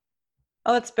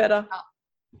Oh, that's better.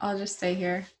 I'll just stay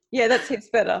here. Yeah, that's heaps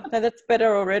better. No, that's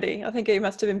better already. I think you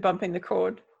must have been bumping the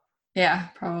cord. Yeah,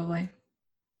 probably.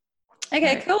 All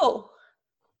Okay, right. cool.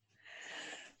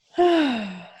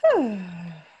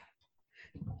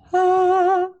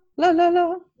 Ah, la la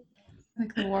la.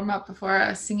 Like the warm up before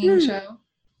a singing show.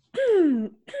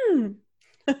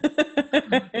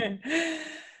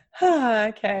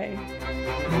 Okay.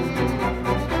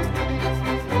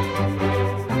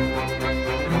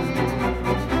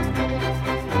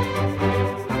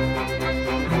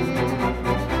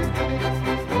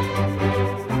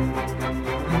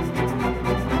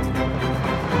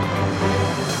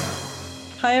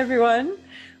 Hi everyone.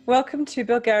 Welcome to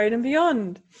Belgariad and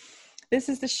Beyond. This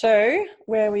is the show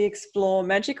where we explore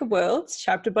magical worlds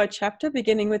chapter by chapter,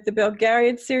 beginning with the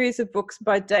Belgariad series of books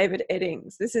by David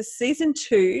Eddings. This is season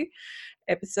 2,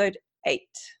 episode 8.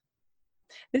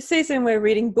 This season we're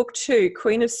reading book 2,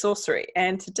 Queen of Sorcery,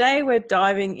 and today we're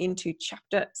diving into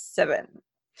chapter 7.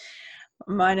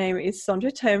 My name is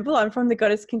Sondra Turnbull. I'm from the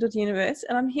Goddess Kindled Universe,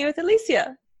 and I'm here with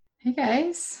Alicia. Hey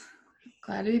guys,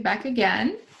 glad to be back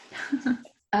again.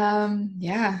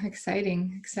 Yeah,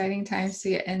 exciting times to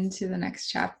get into the next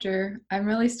chapter. I'm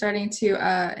really starting to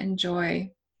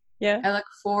enjoy. Yeah. I look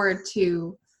forward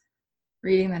to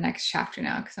reading the next chapter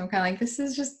now because I'm kind of like, this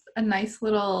is just a nice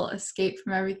little escape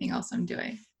from everything else I'm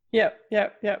doing. Yep.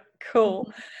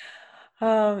 Cool.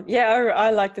 I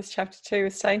like this chapter too.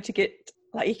 It's starting to get,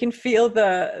 like, you can feel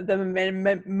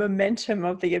the momentum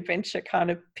of the adventure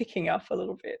kind of picking up a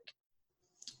little bit.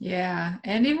 Yeah,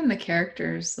 and even the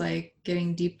characters, like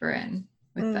getting deeper in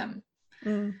with them.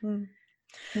 Mm-hmm.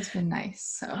 It's been nice.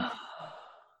 So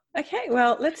okay,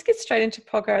 well, let's get straight into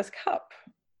Polgar's Cup.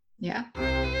 Yeah.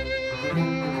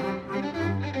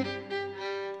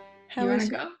 How You want is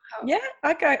to go? Yeah,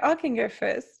 I can go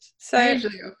first. So I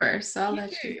usually go first, so I'll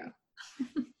let you go.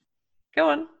 Go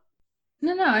on.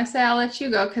 No, I say I'll let you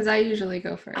go because I usually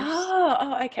go first.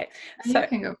 Oh, okay. So you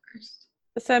can go first.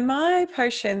 So my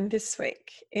potion this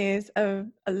week is a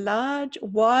large,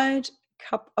 wide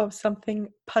cup of something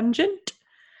pungent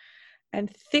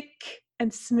and thick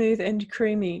and smooth and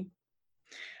creamy.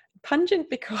 Pungent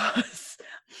because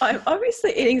I'm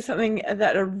obviously eating something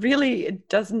that really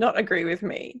does not agree with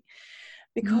me,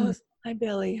 because my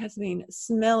belly has been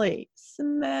smelly.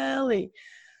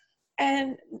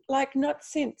 And like, not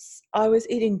since I was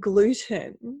eating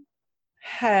gluten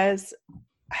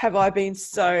have I been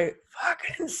so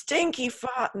fucking stinky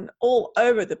farting all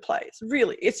over the place.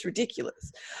 Really, it's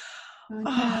ridiculous.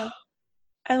 Okay.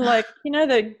 And like,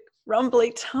 the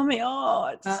rumbly tummy.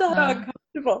 Oh, it's so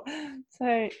uncomfortable.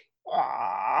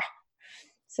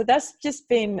 So that's just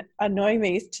been annoying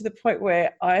me to the point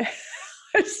where I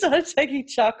started taking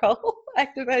charcoal,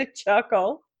 activated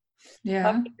charcoal,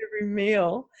 after every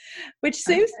meal, which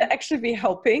seems to actually be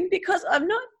helping, because I'm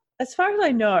not, as far as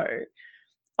I know,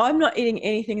 I'm not eating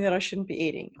anything that I shouldn't be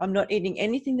eating. I'm not eating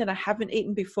anything that I haven't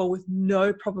eaten before with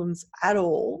no problems at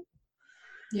all.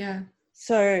 Yeah.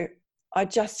 So I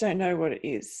just don't know what it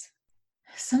is.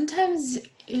 Sometimes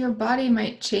your body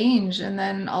might change and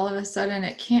then all of a sudden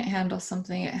it can't handle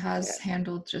something it has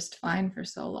handled just fine for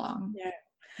so long. Yeah.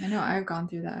 I know, I've gone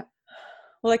through that.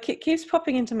 Well, it keeps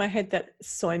popping into my head that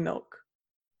soy milk.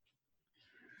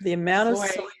 The amount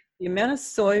of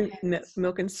soy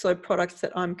milk and soy products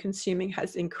that I'm consuming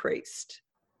has increased.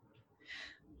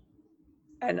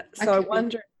 And so I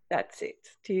wonder if that's it.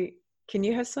 Can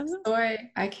you have soy milk?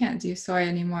 I can't do soy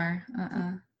anymore.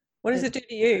 What does it do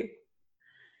to you?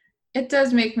 It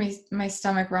does make my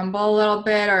stomach rumble a little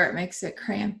bit, or it makes it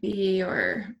crampy,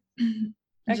 or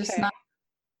just not,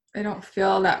 I don't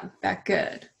feel that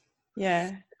good. Yeah. I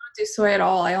don't do soy at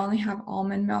all. I only have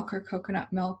almond milk or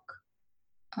coconut milk.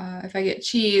 If I get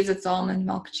cheese, it's almond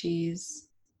milk cheese.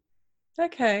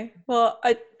 Okay. Well,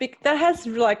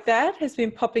 that has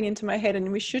been popping into my head, and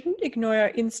we shouldn't ignore our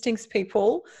instincts,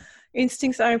 people.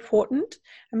 Instincts are important,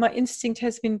 and my instinct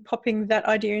has been popping that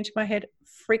idea into my head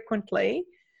frequently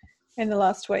in the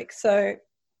last week. So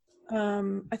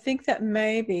I think that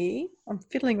maybe I'm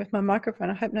fiddling with my microphone.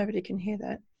 I hope nobody can hear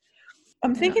that.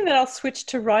 I'm thinking that I'll switch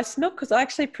to rice milk because I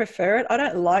actually prefer it. I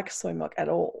don't like soy milk at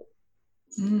all.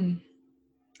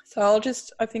 So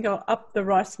I think I'll up the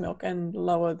rice milk and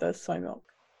lower the soy milk.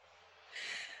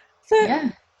 So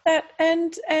that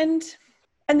and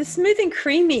the smooth and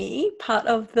creamy part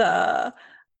of the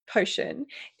potion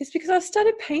is because I've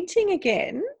started painting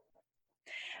again,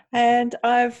 and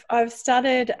I've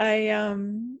started a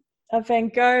Van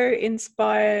Gogh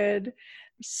inspired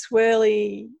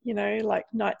swirly, like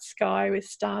night sky with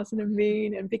stars and a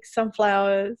moon and big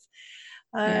sunflowers.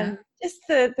 And just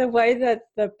the way that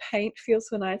the paint feels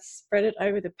when I spread it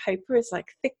over the paper is like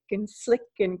thick and slick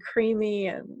and creamy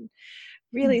and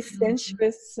really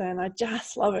sensuous, and I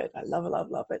just love it. I love it, love,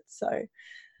 love it. So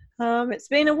it's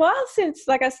been a while since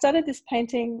like I started this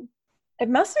painting. It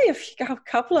must be a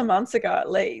couple of months ago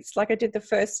at least. Like I did the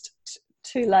first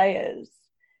two layers,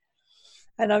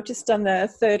 and I've just done the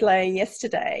third layer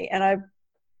yesterday, and I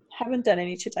haven't done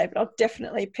any today, but I'll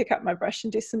definitely pick up my brush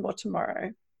and do some more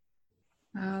tomorrow.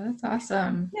 Oh, that's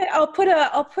awesome. Yeah, I'll put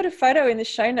a photo in the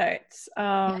show notes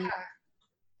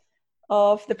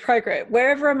of the progress.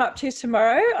 Wherever I'm up to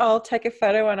tomorrow, I'll take a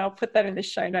photo and I'll put that in the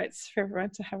show notes for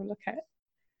everyone to have a look at.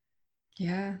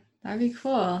 Yeah, that'd be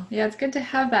cool. Yeah, it's good to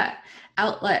have that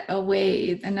outlet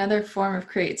away, another form of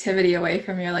creativity away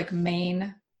from your like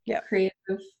main creative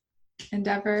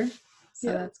endeavor.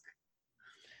 So that's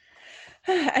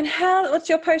good. And what's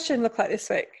your potion look like this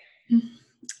week?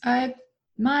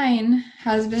 Mine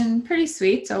has been pretty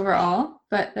sweet overall,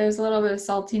 but there's a little bit of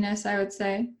saltiness, I would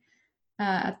say,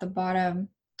 at the bottom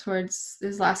towards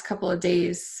these last couple of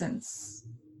days since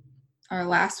our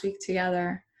last week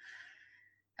together.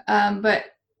 But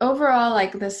overall,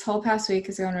 like this whole past week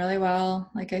is going really well.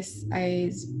 Like I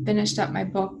finished up my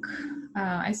book.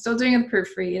 I'm still doing a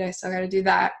proofread. I still got to do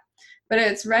that, but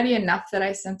it's ready enough that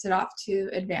I sent it off to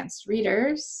advanced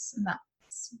readers, and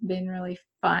that's been really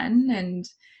fun. And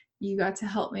you got to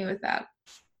help me with that,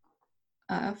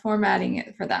 formatting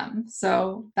it for them.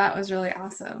 So that was really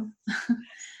awesome.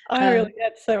 I really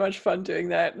had so much fun doing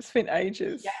that. It's been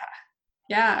ages.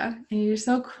 Yeah. And you're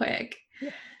so quick. Yeah.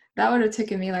 That would have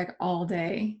taken me like all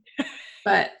day,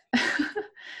 but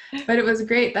it was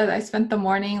great that I spent the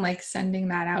morning like sending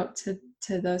that out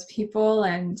to those people,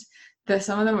 and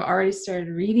some of them already started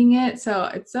reading it. So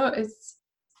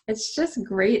it's just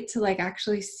great to like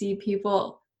actually see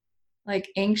people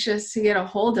like anxious to get a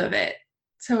hold of it,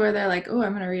 so where they're like, oh,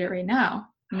 I'm gonna read it right now,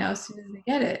 as soon as they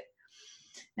get it.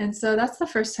 And so that's the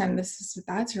first time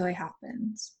that's really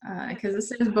happened, because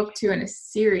this is book 2 in a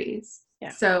series.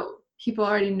 So people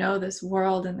already know this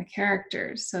world and the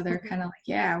characters, so they're kind of like,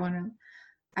 yeah,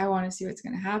 I want to see what's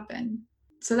going to happen.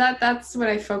 So that's what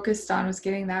I focused on, was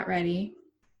getting that ready.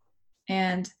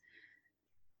 And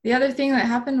the other thing that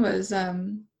happened was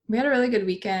we had a really good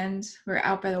weekend. We were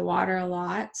out by the water a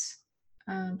lot,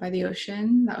 by the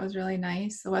ocean. That was really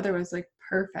nice. The weather was like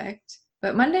perfect.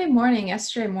 But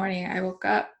yesterday morning, I woke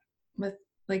up with,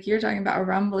 like you're talking about, a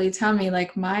rumbly tummy.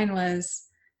 Like mine was,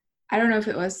 I don't know if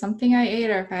it was something I ate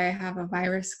or if I have a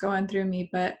virus going through me,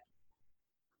 but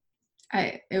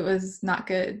it was not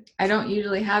good. I don't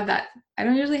usually have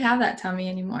that tummy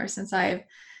anymore since I've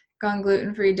gone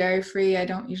gluten-free, dairy-free. I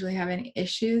don't usually have any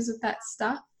issues with that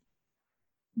stuff.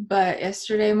 But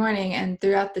yesterday morning and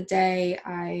throughout the day,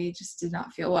 I just did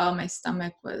not feel well. My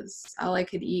stomach all I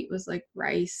could eat was like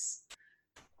rice,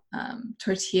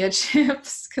 tortilla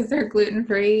chips, because they're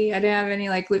gluten-free. I didn't have any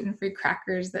like gluten-free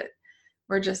crackers that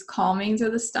were just calming to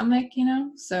the stomach,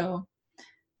 So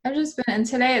I've just been, and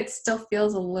today it still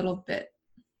feels a little bit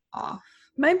off.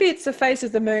 Maybe it's the phase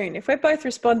of the moon, if we're both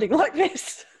responding like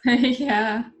this.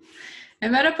 Yeah. I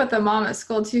met up with a mom at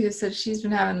school too who said she's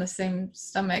been having the same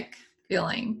stomach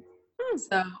feeling.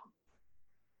 So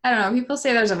I don't know. People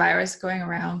say there's a virus going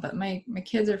around, but my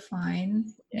kids are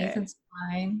fine. Yeah. Nathan's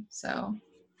fine. So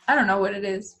I don't know what it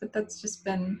is, but that's just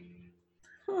been,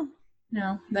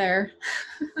 there.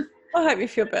 I hope you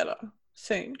feel better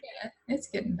soon. Yeah, it's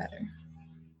getting better.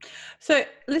 So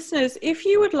listeners, if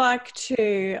you would like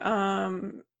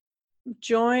to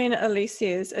join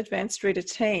Alicia's Advanced Reader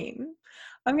team,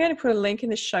 I'm going to put a link in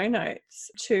the show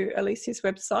notes to Alicia's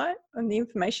website and the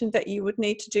information that you would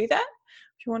need to do that.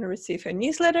 If you want to receive her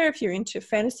newsletter, if you're into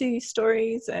fantasy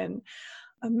stories and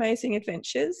amazing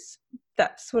adventures,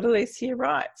 that's what Alicia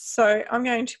writes. So I'm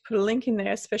going to put a link in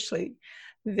there, especially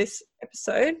this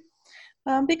episode,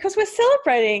 because we're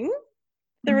celebrating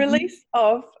the release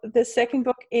of the second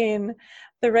book in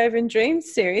the Raven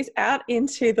Dreams series out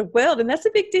into the world. And that's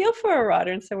a big deal for a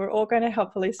writer. And so we're all going to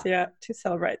help Alicia to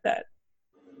celebrate that.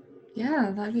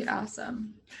 Yeah, that'd be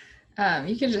awesome.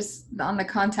 You could just, on the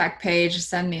contact page,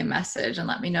 send me a message and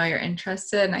let me know you're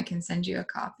interested, and I can send you a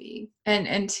copy.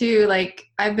 And two, like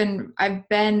I've been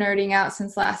nerding out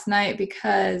since last night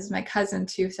because my cousin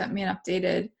too sent me an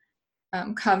updated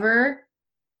cover.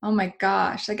 Oh my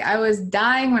gosh, like I was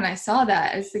dying when I saw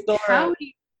that. It's like how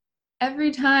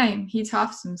every time he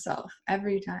tops himself,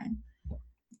 every time.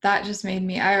 That just made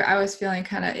me, I was feeling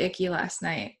kind of icky last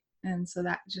night, and so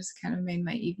that just kind of made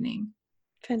my evening.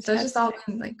 Fantastic. So it's just all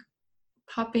been like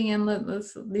popping in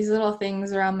these little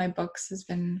things around my books has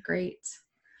been great.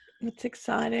 It's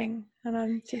exciting, and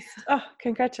I'm just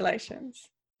congratulations.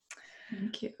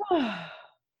 Thank you.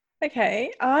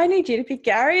 Okay, I need you to be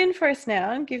Garion for us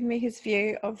now and give me his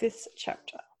view of this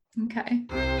chapter. Okay.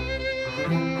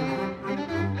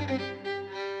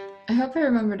 I hope I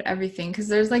remembered everything because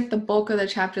there's like the bulk of the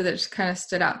chapter that just kind of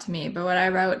stood out to me. But what I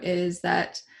wrote is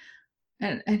that,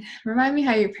 and remind me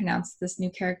how you pronounce this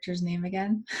new character's name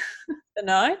again. The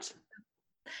knight?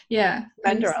 Yeah.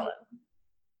 Manderellen.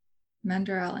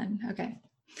 Manderellen. Okay.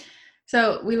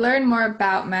 So we learn more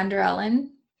about Manderellen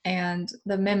and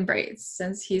the Membrates.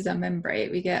 Since he's a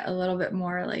Membrate, we get a little bit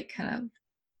more like kind of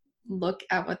look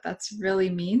at what that's really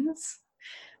means.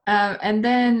 And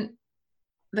then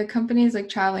the company is like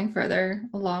traveling further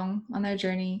along on their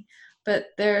journey, but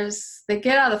they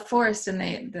get out of the forest and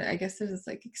I guess there's this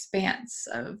like expanse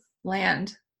of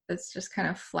land that's just kind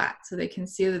of flat, so they can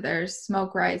see that there's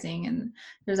smoke rising and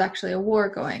there's actually a war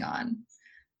going on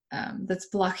that's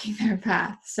blocking their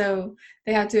path. So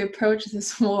they have to approach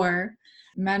this war.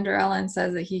 Manderellen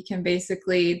says that he can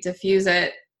basically defuse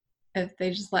it if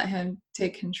they just let him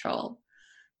take control.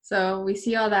 So we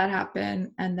see all that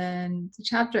happen, and then the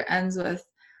chapter ends with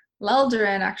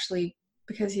Leldarin actually,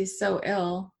 because he's so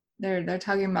ill, they're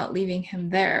talking about leaving him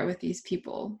there with these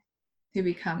people who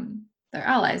become their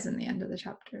allies in the end of the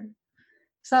chapter.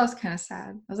 So that was kind of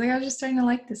sad. I was like, I was just starting to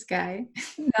like this guy.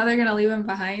 Now they're gonna leave him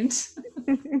behind.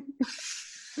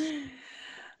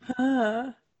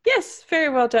 Yes, very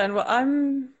well done. Well,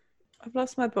 I've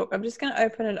lost my book. I'm just going to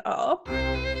open it up.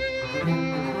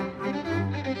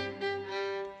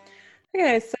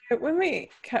 Okay, so when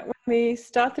we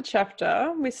start the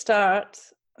chapter, we start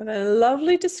with a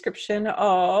lovely description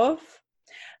of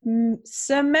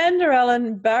Sir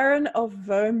Manderellen, Baron of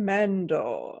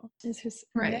Vermandor. Is his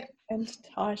name and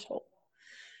title.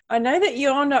 I know that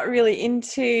you're not really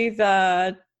into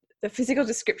the physical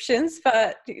descriptions,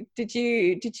 but did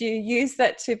you use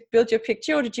that to build your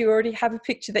picture, or did you already have a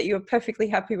picture that you were perfectly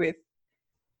happy with?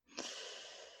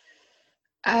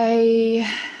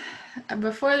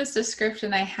 Before this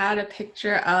description, I had a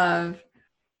picture of,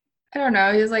 I don't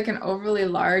know, he was like an overly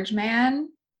large man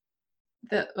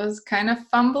that was kind of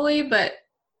fumbly,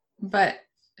 but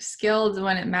skilled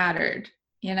when it mattered,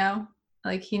 you know?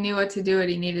 Like he knew what to do, what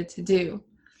he needed to do.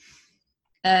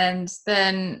 And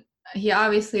then he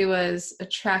obviously was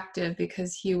attractive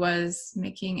because he was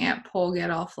making Aunt Pole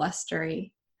get all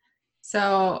flustery.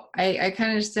 So I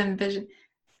kind of just envisioned,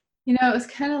 it was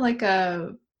kind of like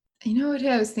you know what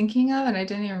I was thinking of, and I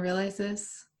didn't even realize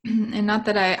this. And not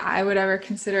that I would ever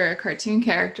consider a cartoon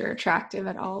character attractive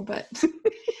at all, but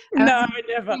no,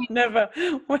 never.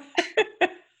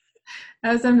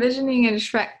 I was envisioning in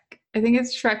Shrek, I think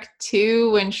it's Shrek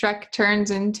 2, when Shrek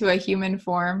turns into a human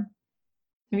form.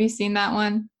 Have you seen that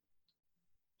one?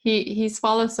 He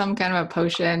swallows some kind of a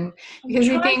potion because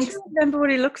he thinks to remember what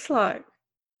he looks like.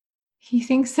 He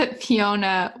thinks that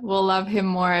Fiona will love him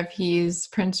more if he's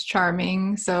Prince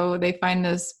Charming. So they find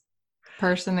this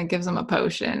person that gives him a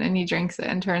potion, and he drinks it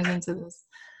and turns into this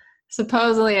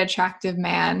supposedly attractive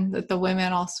man that the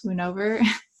women all swoon over.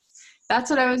 That's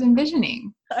what I was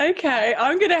envisioning. Okay,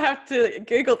 I'm going to have to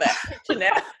Google that picture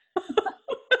now.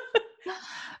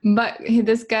 But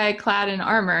this guy clad in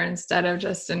armor instead of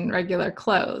just in regular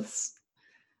clothes.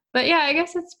 But yeah, I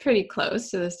guess it's pretty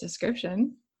close to this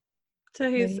description. So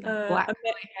he's black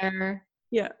hair.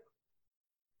 Yeah.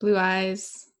 Blue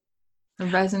eyes. A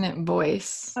resonant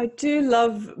voice. I do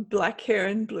love black hair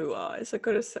and blue eyes, I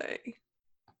gotta say.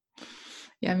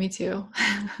 Yeah, me too.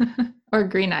 Or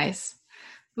green eyes.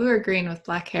 Blue or green with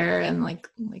black hair and like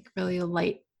really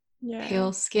light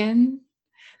pale skin.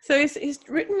 So he's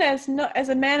written as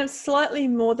a man of slightly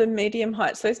more than medium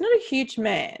height. So he's not a huge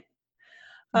man.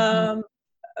 Mm-hmm.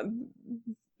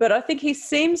 But I think he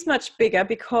seems much bigger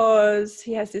because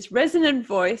he has this resonant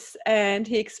voice and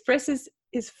he expresses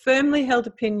his firmly held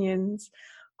opinions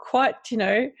quite,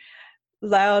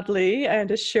 loudly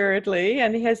and assuredly.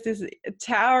 And he has this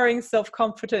towering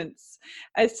self-confidence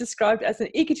as described as an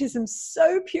egotism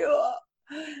so pure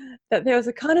that there was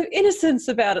a kind of innocence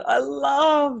about it. I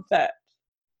love that.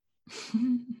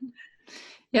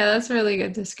 Yeah, that's a really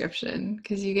good description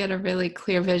because you get a really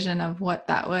clear vision of what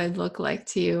that would look like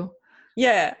to you.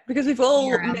 Yeah, because we've all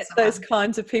met those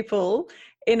kinds of people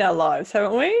in our lives,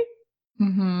 haven't we?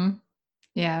 Mm-hmm.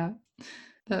 Yeah,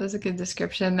 that was a good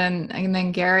description. And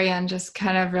then Garion just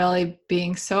kind of really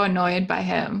being so annoyed by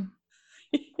him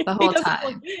the whole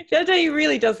time. He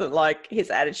really doesn't like his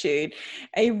attitude.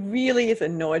 He really is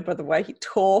annoyed by the way he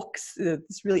talks,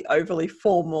 this really overly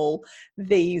formal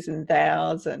these and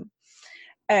thous,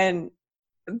 and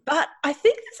But I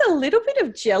think there's a little bit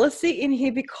of jealousy in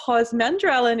here because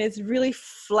Mandralin is really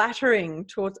flattering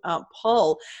towards Aunt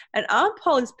Pol, and Aunt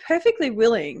Pol is perfectly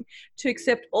willing to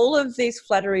accept all of these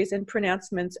flatteries and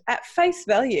pronouncements at face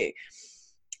value.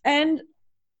 And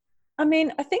I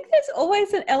mean, I think there's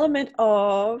always an element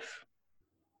of,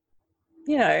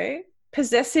 you know,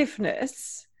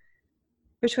 possessiveness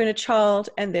between a child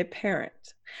and their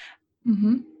parent.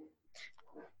 Mm-hmm.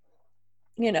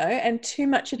 You know, and too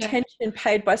much attention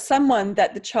paid by someone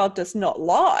that the child does not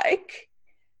like,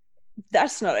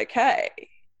 that's not okay.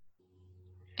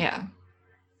 Yeah.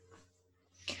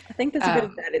 I think there's a bit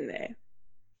of that in there.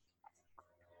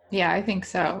 Yeah, I think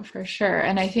so, for sure.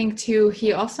 And I think, too,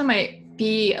 he also might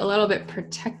be a little bit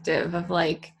protective of,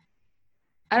 like,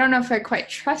 I don't know if I quite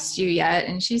trust you yet,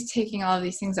 and she's taking all of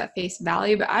these things at face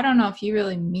value, but I don't know if you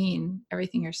really mean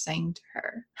everything you're saying to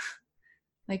her.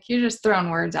 Like, you're just throwing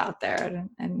words out there,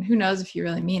 and who knows if you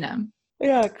really mean them.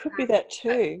 Yeah, it could be that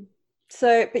too.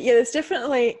 So, but yeah, there's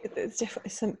definitely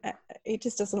some, he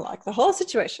just doesn't like the whole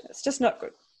situation. It's just not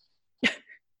good.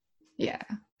 Yeah.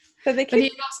 But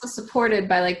he's also supported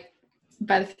by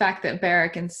the fact that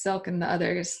Beric and Silk and the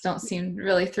others don't seem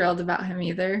really thrilled about him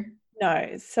either.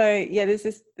 No. So yeah, there's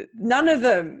this, none of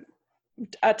them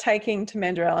are taking to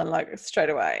Mandralin like straight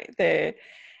away. They're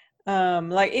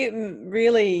like it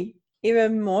really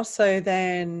even more so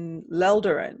than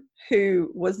Leldarin,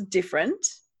 who was different,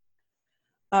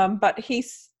 but he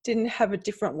didn't have a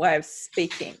different way of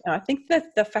speaking. And I think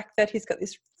that the fact that he's got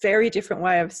this very different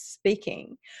way of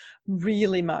speaking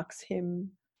really marks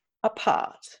him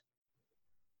apart.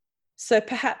 So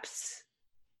perhaps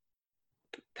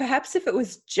if it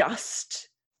was just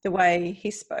the way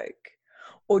he spoke,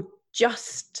 or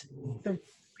just the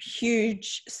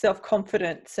huge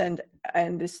self-confidence and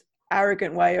this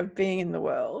arrogant way of being in the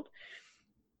world,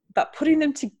 but putting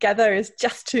them together is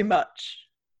just too much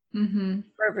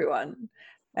for everyone.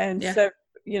 And so,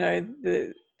 you know,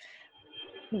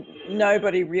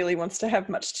 nobody really wants to have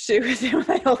much to do with him.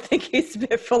 They all think he's a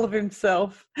bit full of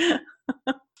himself.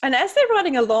 And as they're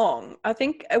riding along, I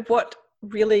think what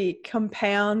really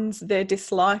compounds their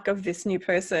dislike of this new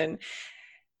person,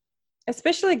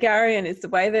 especially Garion, is the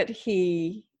way that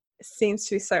he seems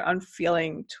to be so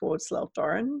unfeeling towards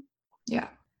Leldorin. Yeah.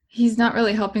 He's not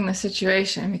really helping the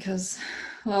situation because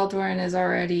Leldorin is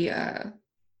already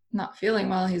not feeling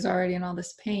well. He's already in all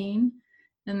this pain.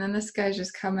 And then this guy's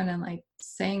just coming and like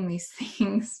saying these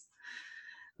things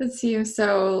that seem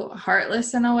so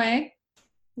heartless in a way.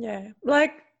 Yeah.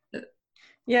 Like,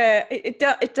 yeah, it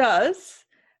does.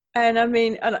 And I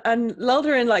mean, and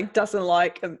Leldorin like doesn't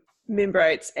like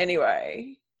Mimbrates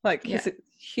anyway. Like he's a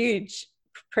huge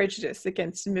prejudice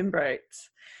against Mimbrates.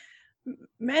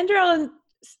 Mandralin,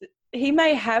 he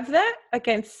may have that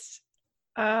against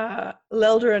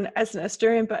Leldarin as an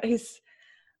Asturian, but he's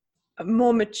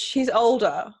more he's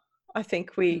older, I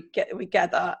think we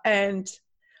gather, and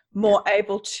more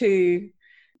able to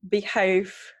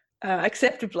behave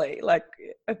acceptably, like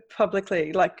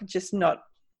publicly, like just not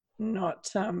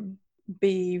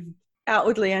be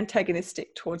outwardly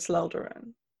antagonistic towards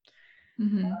Leldarin.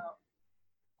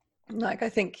 Like I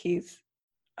think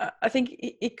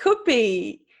it could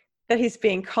be that he's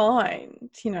being kind,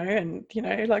 you know, and, you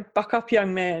know, like buck up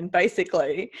young man,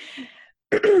 basically,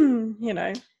 you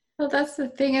know. Well, that's the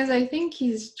thing, is I think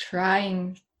he's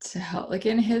trying to help. Like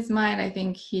in his mind, I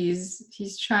think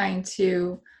he's trying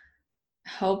to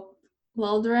help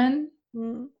Leldarin,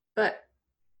 but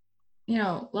you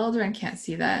know, Leldarin can't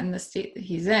see that in the state that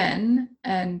he's in,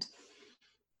 and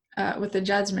with the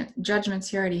judgments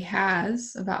he already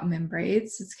has about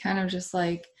Mimbrates, it's kind of just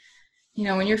like, you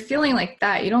know, when you're feeling like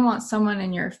that, you don't want someone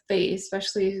in your face,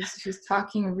 especially who's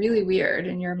talking really weird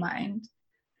in your mind,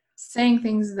 saying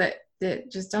things that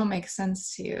just don't make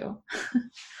sense to you.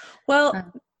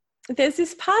 Well, there's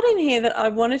this part in here that I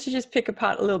wanted to just pick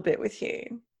apart a little bit with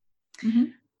you.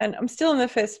 And I'm still on the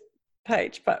first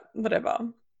page, but whatever.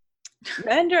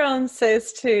 Mandralin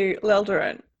says to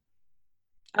Leldarin,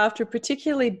 after a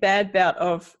particularly bad bout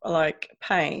of like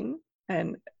pain,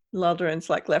 and Leldarin's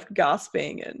like left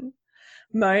gasping and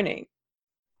moaning,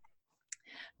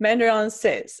 Mandralin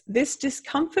says, "This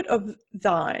discomfort of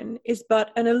thine is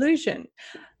but an illusion.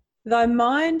 Thy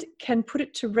mind can put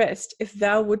it to rest if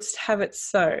thou wouldst have it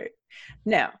so."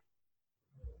 Now,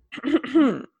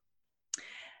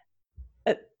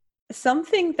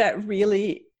 something that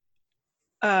really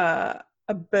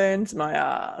burns my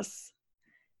ass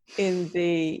in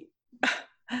the,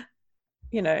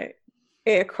 you know,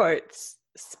 air quotes,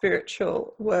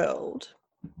 spiritual world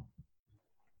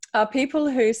are people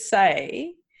who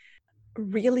say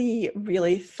really,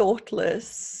 really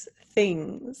thoughtless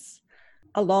things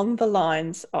along the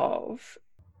lines of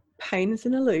pain is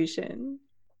an illusion.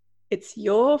 It's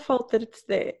your fault that it's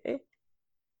there.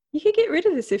 You could get rid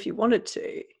of this if you wanted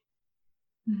to.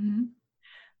 Mm-hmm.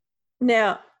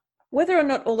 Now, whether or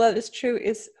not all that is true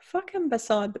is fucking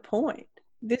beside the point.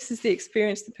 This is the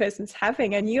experience the person's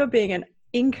having, and you're being an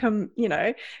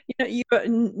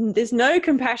there's no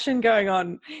compassion going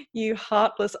on, you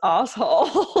heartless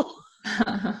asshole.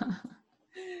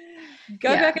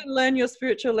 Go back and learn your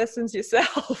spiritual lessons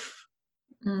yourself.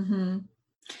 Mm-hmm.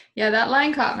 Yeah, that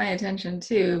line caught my attention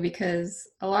too, because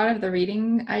a lot of the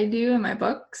reading I do in my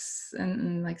books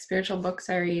and like spiritual books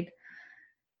I read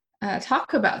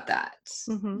talk about that.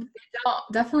 Mm-hmm.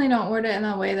 Definitely don't word it in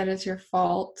a way that it's your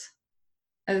fault,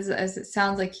 as it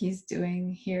sounds like he's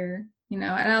doing here, and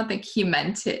I don't think he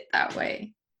meant it that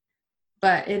way,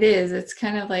 but it's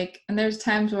kind of like, and there's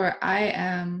times where I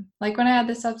am like, when I had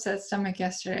this upset stomach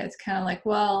yesterday, it's kind of like,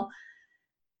 well,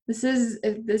 this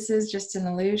is just an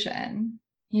illusion,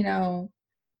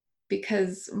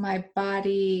 because my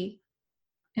body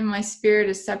and my spirit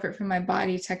is separate from my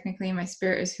body. Technically, my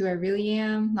spirit is who I really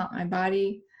am, not my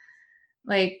body.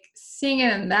 Like, seeing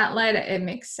it in that light, it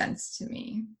makes sense to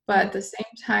me. But at the same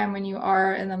time, when you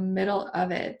are in the middle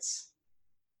of it,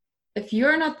 if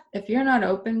you're not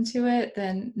open to it,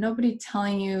 then nobody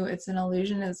telling you it's an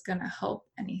illusion is going to help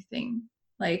anything.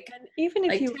 Like, and even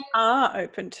if you are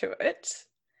open to it,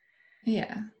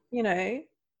 yeah,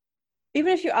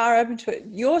 even if you are open to it,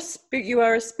 you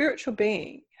are a spiritual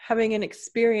being having an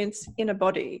experience in a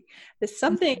body. There's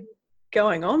something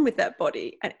going on with that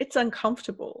body, and it's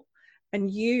uncomfortable.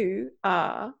 And you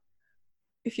are,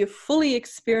 if you're fully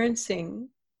experiencing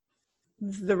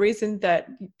the reason that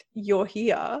you're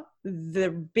here, the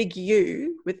big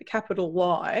you with the capital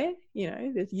Y,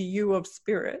 the you of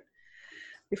spirit,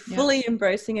 you're fully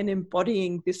embracing and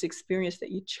embodying this experience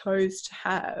that you chose to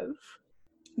have,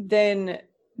 then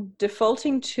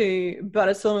defaulting to, but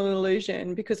it's all an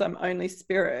illusion because I'm only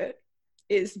spirit,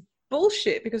 is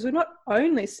bullshit, because we're not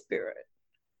only spirit.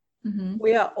 Mm-hmm.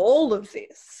 We are all of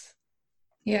this.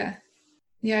 Yeah,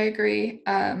 I agree.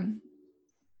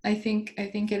 I think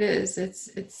it is.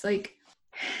 It's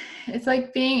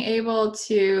like being able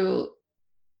to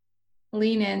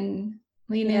lean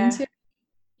into,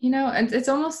 and it's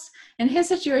almost, in his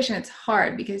situation, it's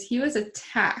hard because he was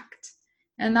attacked,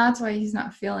 and that's why he's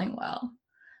not feeling well.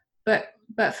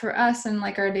 But for us in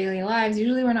like our daily lives,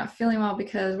 usually we're not feeling well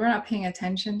because we're not paying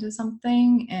attention to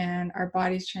something, and our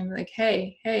body's trying to be like,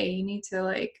 hey, you need to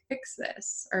like fix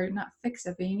this, or not fix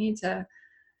it, but you need to,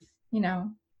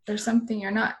 there's something you're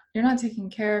not taking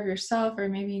care of yourself, or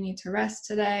maybe you need to rest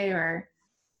today, or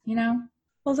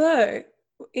Although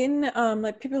in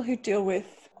like people who deal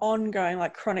with ongoing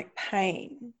like chronic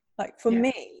pain, like for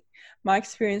me, my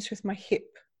experience with my hip,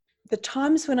 the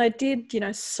times when I did,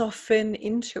 soften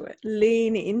into it,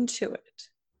 lean into it,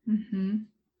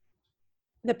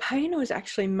 the pain was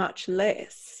actually much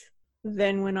less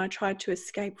than when I tried to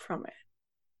escape from it.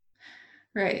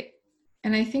 Right.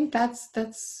 And I think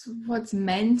that's what's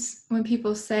meant when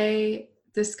people say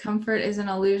discomfort is an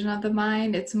illusion of the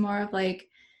mind. It's more of like,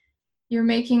 you're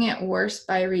making it worse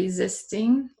by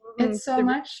resisting it so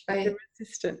much. By the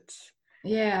resistance.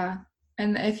 Yeah.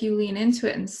 And if you lean into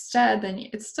it instead, then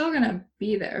it's still going to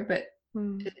be there, but it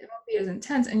won't be as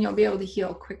intense, and you'll be able to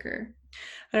heal quicker.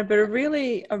 But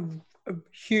a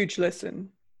huge lesson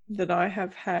that I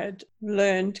have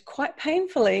learned quite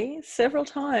painfully several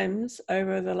times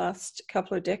over the last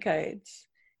couple of decades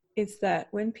is that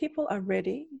when people are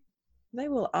ready, they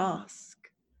will ask.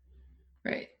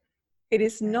 Right. It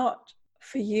is not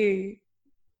for you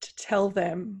to tell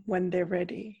them when they're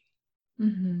ready.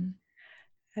 Mm-hmm.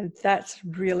 And that's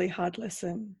really hard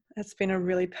lesson. That's been a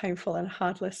really painful and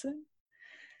hard lesson.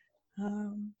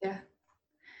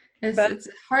 It's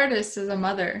hardest as a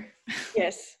mother.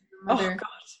 Yes. Oh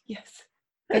God, yes.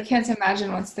 I can't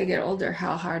imagine once they get older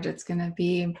how hard it's gonna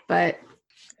be, but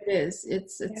it is.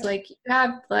 It's like you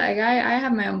have, like, I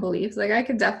have my own beliefs. Like, I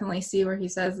could definitely see where he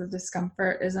says the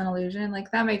discomfort is an illusion.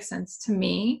 Like, that makes sense to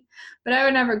me. But I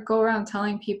would never go around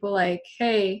telling people like,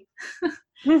 hey,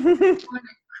 what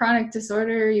chronic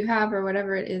disorder you have or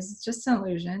whatever it is, it's just an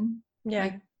illusion. Yeah.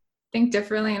 Like, think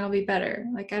differently and it'll be better.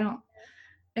 Like, I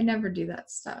never do that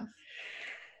stuff.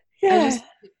 Yeah.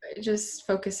 I just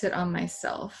focus it on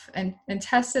myself and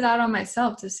test it out on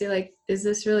myself to see, like, is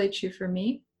this really true for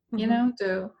me?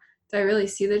 Do I really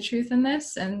see the truth in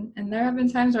this? And there have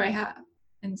been times where I have.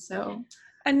 And so,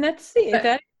 and that's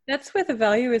where the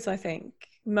value is, I think.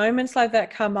 Moments like that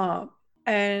come up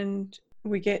and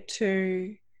we get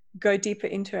to go deeper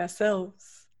into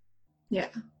ourselves. Yeah.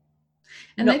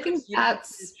 And not I think to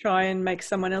that's try and make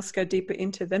someone else go deeper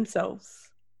into themselves.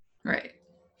 right.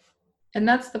 And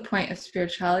that's the point of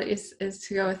spirituality is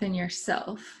to go within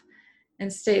yourself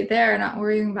and stay there, not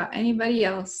worrying about anybody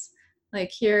else.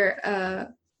 Like here,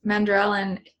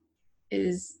 Mandrellin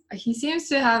he seems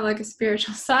to have like a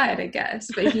spiritual side, I guess,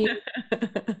 but he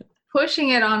pushing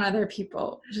it on other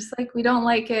people. Just like we don't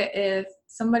like it if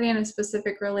somebody in a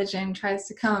specific religion tries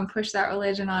to come and push that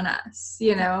religion on us.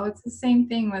 It's the same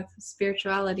thing with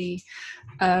spirituality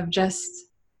of just,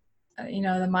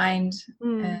 the mind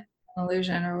and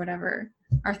illusion or whatever.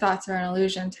 Our thoughts are an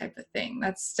illusion type of thing.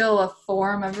 That's still a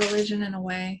form of religion in a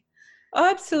way. Oh,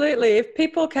 absolutely. If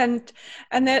people can,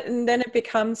 and then it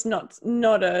becomes not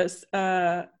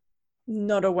a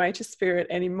way to spirit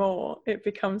anymore. It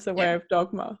becomes a way of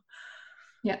dogma.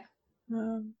 Yeah.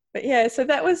 But yeah, so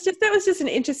that was just an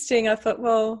interesting. I thought,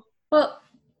 well,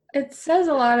 it says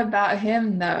a lot about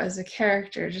him though as a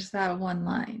character, just that one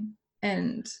line.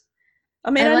 And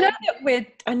I mean,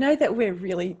 I know that we're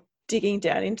really digging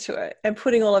down into it and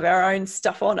putting all of our own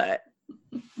stuff on it,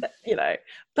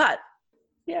 but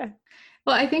yeah.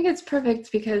 Well, I think it's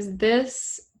perfect because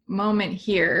this moment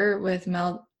here with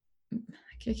Mel, I'm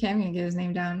going to get his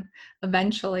name down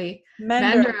eventually,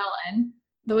 Mandrellin,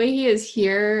 the way he is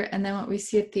here and then what we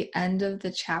see at the end of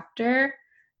the chapter,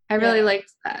 I really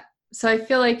liked that. So I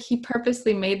feel like he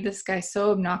purposely made this guy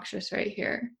so obnoxious right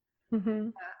here. Mm-hmm.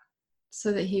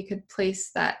 So that he could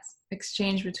place that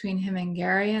exchange between him and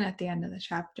Garion at the end of the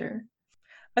chapter.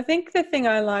 I think the thing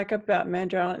I like about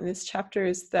Mandrellin in this chapter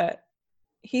is that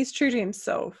he's true to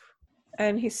himself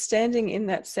and he's standing in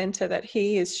that center that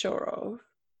he is sure of,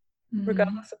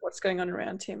 regardless of what's going on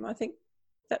around him. I think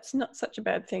that's not such a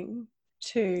bad thing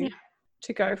to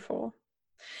go for.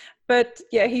 But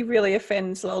yeah, he really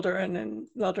offends Loldoran, and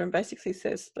Loldoran basically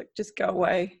says, like, just go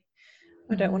away.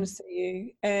 I don't want to see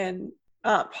you. And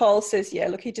Aunt Pol says, yeah,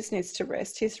 look, he just needs to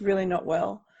rest. He's really not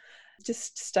well.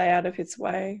 Just stay out of his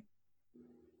way.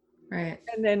 Right.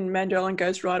 And then Mandrellin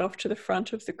goes right off to the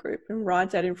front of the group and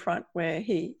rides out in front where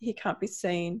he can't be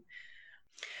seen.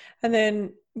 And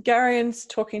then Garion's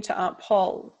talking to Aunt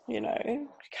Pol,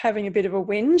 having a bit of a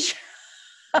whinge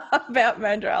about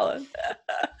Mandrellin.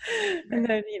 And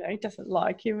then, he doesn't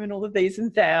like him and all of these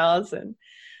and thous and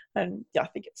I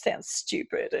think it sounds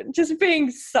stupid and just being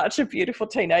such a beautiful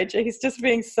teenager. He's just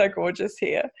being so gorgeous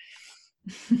here.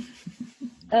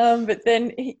 But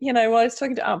then, while he's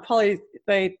talking to Aunt Polly,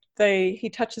 he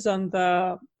touches on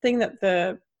the thing that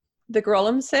the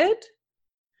Grolim said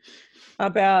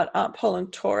about Aunt Pol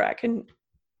and Torak, and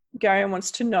Garion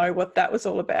wants to know what that was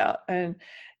all about. And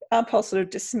Aunt Pol sort of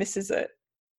dismisses it,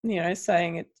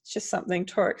 saying it's just something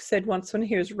Torak said once when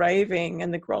he was raving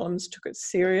and the Grolims took it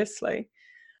seriously.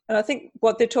 And I think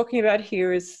what they're talking about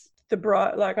here is the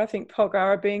bride, like I think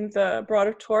Polgara being the bride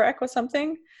of Torak or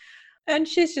something. And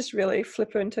she's just really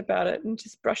flippant about it and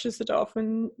just brushes it off.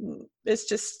 And it's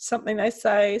just something they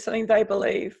say, something they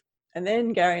believe. And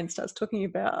then Garion starts talking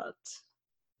about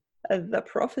the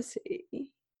prophecy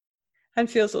and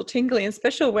feels all tingly and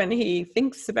special when he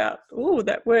thinks about,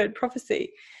 that word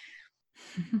prophecy.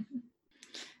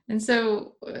 And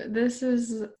so this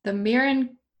is the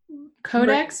Mirren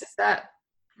Codex. Is that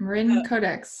Mirren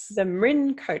Codex? The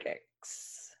Mirren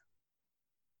Codex.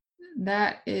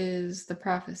 That is the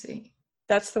prophecy.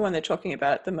 That's the one they're talking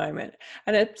about at the moment.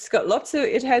 And it's got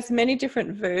it has many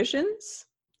different versions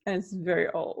and it's very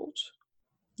old.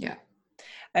 Yeah.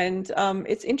 And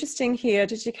it's interesting here.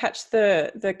 Did you catch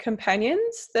the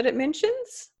companions that it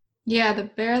mentions? Yeah, the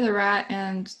bear, the rat,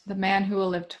 and the man who will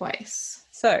live twice.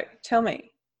 So tell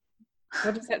me,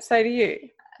 what does that say to you?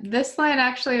 This line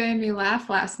actually made me laugh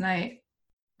last night.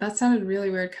 That sounded really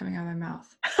weird coming out of my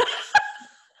mouth.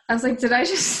 I was like, did I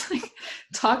just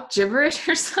talk gibberish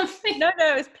or something? No,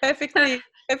 it's perfectly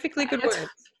good words.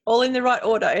 All in the right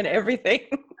order and everything.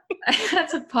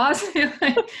 That's a positive.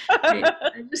 Wait,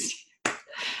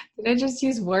 did I just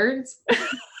use words?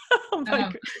 Oh my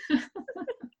God.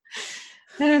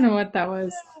 I don't know what that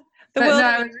was.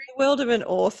 The world of an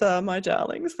author, my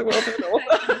darlings. The world of an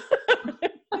author.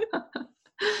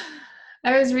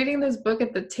 I was reading this book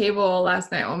at the table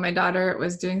last night while my daughter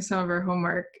was doing some of her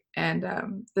homework. And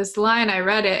this line, I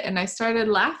read it and I started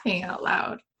laughing out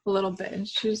loud a little bit. And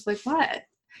she was like, what?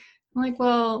 I'm like,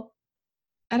 well,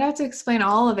 I'd have to explain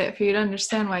all of it for you to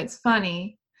understand why it's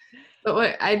funny. But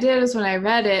what I did is when I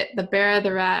read it, the bear,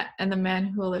 the rat, and the man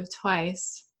who will live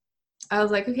twice, I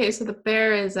was like, okay, so the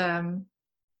bear is,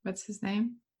 what's his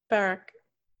name? Barak.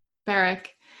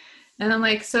 And And I'm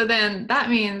like, so then that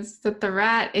means that the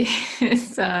rat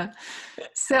is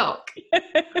Silk.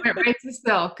 Went right to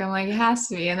Silk. I'm like, it has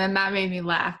to be. And then that made me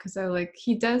laugh because I was like,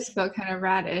 he does feel kind of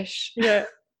ratish. Yeah.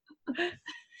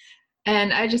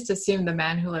 And I just assumed the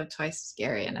man who lived twice was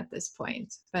Garion at this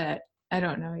point, but I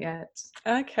don't know yet.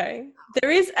 Okay. There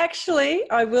is actually,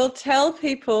 I will tell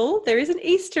people, there is an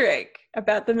Easter egg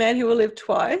about the man who will live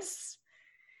twice.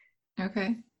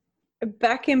 Okay.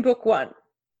 Back in book 1.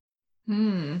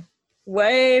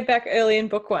 Way back early in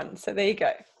book 1. So there you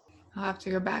go. I'll have to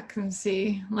go back and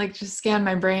see, like just scan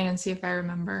my brain and see if I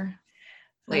remember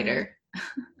later.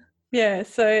 Yeah,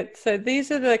 so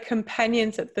these are the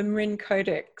companions that the Marin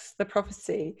Codex, the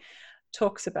prophecy,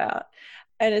 talks about.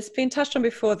 And it's been touched on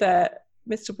before that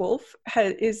Mr. Wolf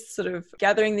is sort of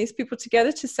gathering these people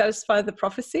together to satisfy the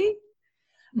prophecy.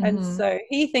 Mm-hmm. And so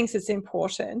he thinks it's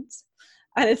important.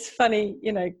 And it's funny,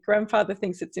 you know, grandfather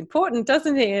thinks it's important,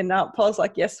 doesn't he? And Paul's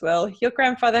like, yes, well, your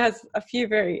grandfather has a few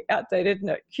very outdated,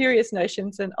 curious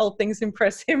notions, and old things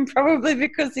impress him, probably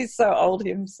because he's so old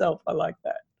himself. I like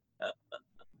that.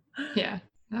 Yeah,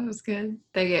 that was good.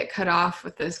 They get cut off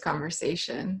with this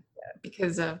conversation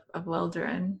because of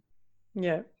Lildarin.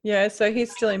 Yeah. So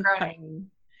he's still in pain.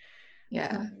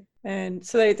 Yeah. And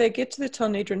so they get to the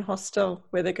Tolnedron hostel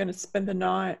where they're going to spend the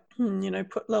night, you know,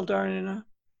 put Lildarin in a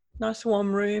nice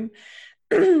warm room.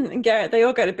 And they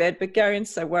all go to bed, but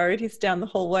Garion's so worried. He's down the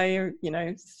hallway, you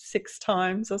know, 6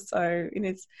 times or so in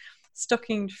his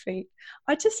stockinged feet.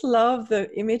 I just love the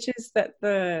images that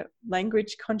the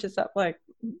language conjures up, like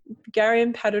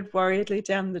Garion padded worriedly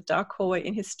down the dark hallway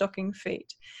in his stocking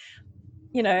feet.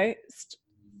 You know,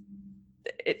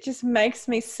 it just makes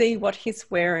me see what he's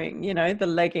wearing, you know, the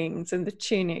leggings and the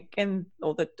tunic and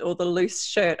or the loose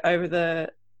shirt over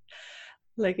the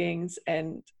leggings,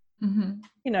 and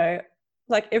you know,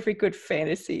 like every good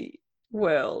fantasy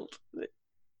world.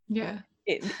 Yeah.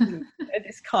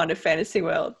 This kind of fantasy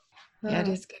world. Yeah, it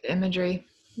is good imagery.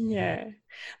 Yeah.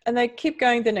 And they keep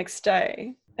going the next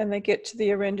day and they get to the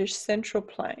Erendish Central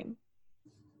Plain.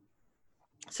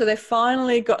 So they've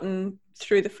finally gotten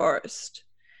through the forest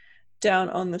down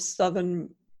on the southern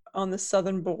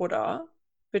border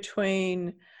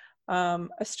between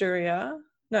Erendia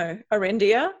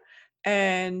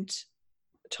and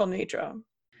Tolnedra.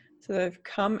 So they've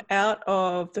come out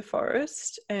of the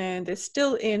forest and they're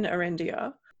still in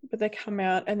Erendia, but they come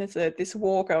out and there's this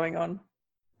war going on.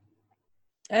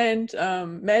 And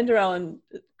Mandorellen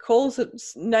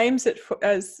names it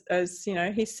as you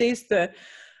know, he sees the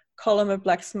column of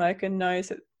black smoke and knows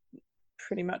that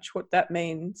pretty much what that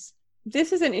means.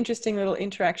 This is an interesting little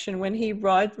interaction when he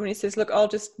says, look, I'll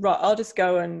just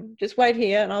go and just wait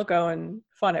here and I'll go and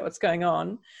find out what's going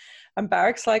on. And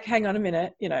Barrack's like, hang on a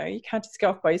minute, you know, you can't just go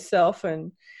off by yourself.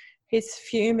 And he's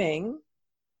fuming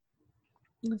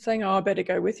and saying, oh, I better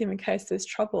go with him in case there's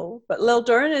trouble. But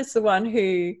Lildarin is the one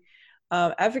who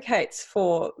advocates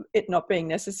for it not being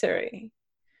necessary.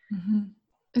 Mm-hmm.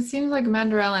 It seems like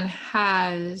Mandorellen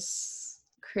has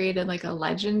created like a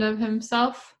legend of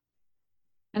himself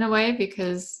in a way,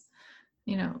 because,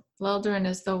 you know, Lildarin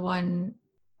is the one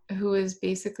who is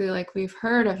basically like, we've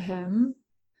heard of him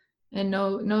and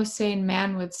no sane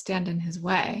man would stand in his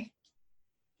way.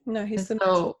 No, he's the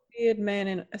most weird man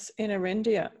in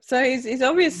Erendia. So he's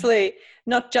obviously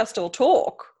not just all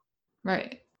talk.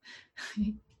 Right.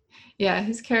 Yeah,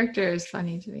 his character is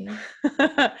funny to me.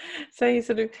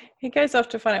 So he goes off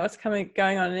to find out what's going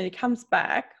on, and he comes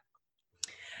back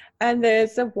and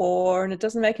there's a war and it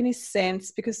doesn't make any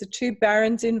sense because the two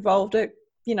barons involved are,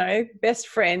 you know, best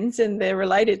friends and they're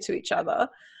related to each other.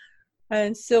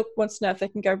 And Silk wants to know if they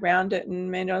can go round it, and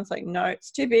Mandorellen's like, no,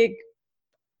 it's too big.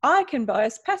 I can buy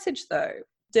us passage though.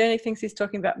 Dernick thinks he's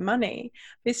talking about money.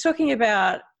 But he's talking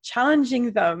about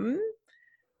challenging them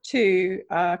to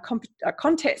a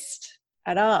contest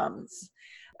at arms.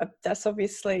 That's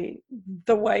obviously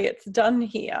the way it's done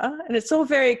here. And it's all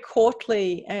very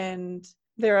courtly and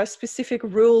there are specific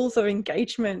rules of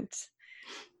engagement.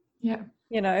 Yeah.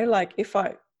 You know, like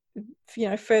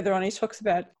further on he talks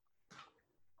about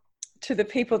to the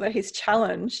people that he's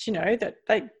challenged, you know, that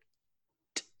they,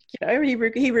 you know,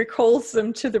 he recalls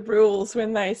them to the rules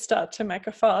when they start to make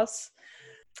a fuss.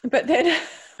 But then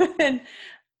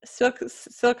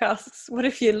Silk asks, what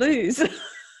if you lose?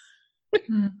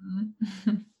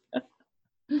 Mm-hmm.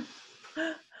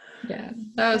 Yeah,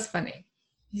 that was funny.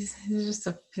 He's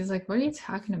like, what are you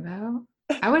talking about?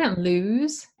 I wouldn't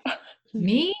lose.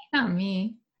 Me? Not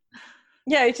me.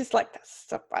 Yeah, he's just like, that's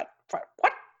what?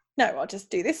 No, I'll just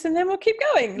do this and then we'll keep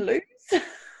going. Lose.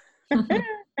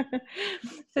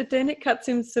 So Dernick cuts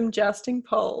him some jousting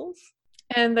poles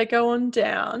and they go on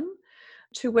down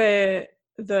to where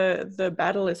the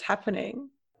battle is happening.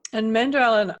 And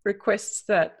Mandralan requests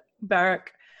that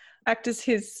Barak act as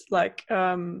his what's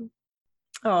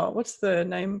the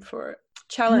name for it?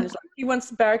 Challenge. He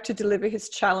wants Barak to deliver his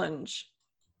challenge.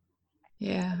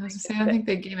 Yeah, I was gonna say, I don't think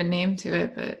they gave a name to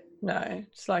it, but no,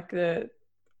 it's like I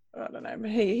don't know.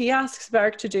 But he asks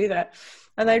Barak to do that,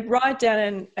 and they ride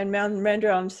down, and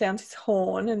Mandralan sounds his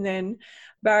horn, and then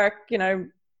Barak,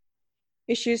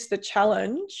 issues the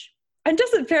challenge and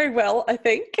does it very well, I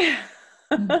think.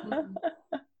 Mm-hmm.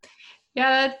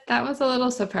 Yeah, that was a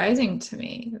little surprising to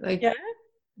me. Like, yeah,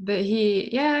 that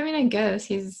I mean, I guess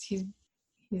he's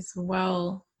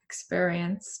well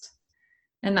experienced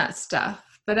in that stuff,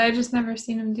 but I just never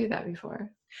seen him do that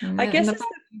before. I guess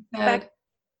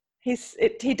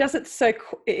he does it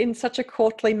in such a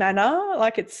courtly manner,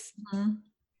 like it's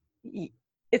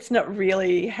not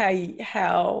really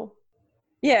how.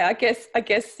 Yeah, I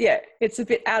guess, yeah, it's a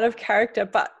bit out of character,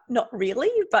 but not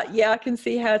really. But yeah, I can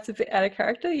see how it's a bit out of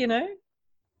character,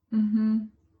 Mm-hmm.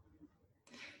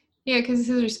 Yeah, because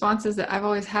his response is that I've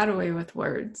always had a way with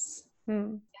words.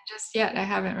 Just yet, I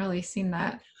haven't really seen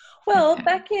that. Well,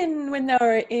 back when they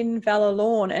were in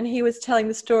Valalorn, and he was telling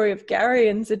the story of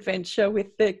Garion's adventure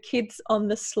with the kids on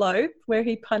the slope, where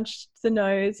he punched the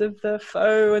nose of the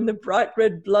foe, and the bright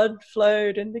red blood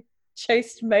flowed, and the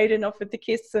chased maiden off with the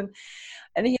kiss, and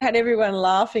he had everyone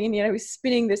laughing, and he was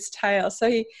spinning this tale. So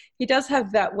he does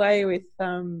have that way with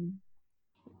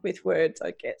words,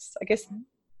 I guess. I guess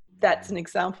that's an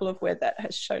example of where that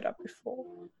has showed up before.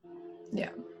 Yeah.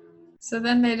 So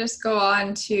then they just go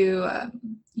on to,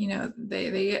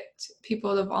 they get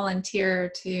people to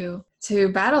volunteer to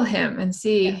battle him and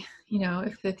see,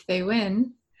 if they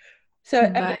win.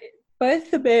 So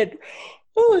both the men,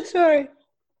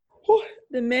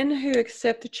 the men who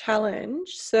accept the challenge,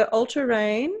 Sir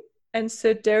Ulterain and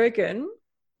Sir Derrigan,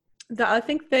 I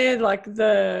think they're like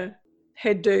the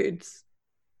head dudes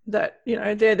that,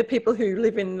 they're the people who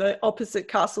live in the opposite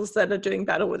castles that are doing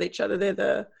battle with each other.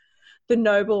 They're the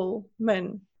noble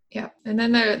men. Yeah, and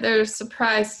then they're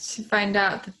surprised to find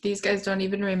out that these guys don't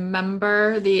even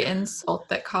remember the insult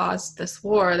that caused this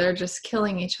war. They're just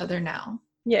killing each other now.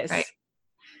 Yes. Right.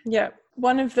 Yeah.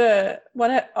 One of the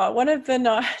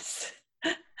knights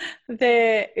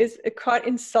there is quite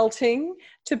insulting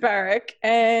to Barak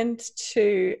and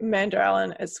to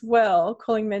Mandralan as well,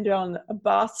 calling Mandralan a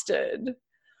bastard.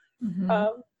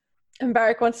 Mm-hmm. And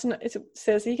Barak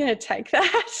says, "Are you going to take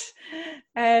that?"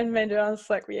 And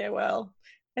Mandralan's like, "Yeah, well,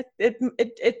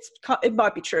 it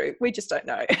might be true. We just don't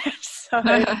know." So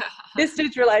this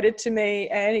dude's related to me,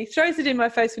 and he throws it in my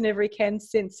face whenever he can,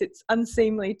 since it's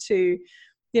unseemly to,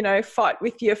 fight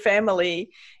with your family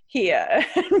here.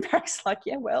 And Barak's like,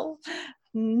 "Yeah, well,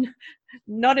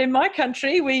 not in my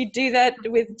country. We do that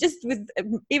with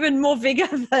even more vigor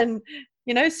than,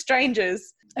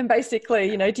 strangers." And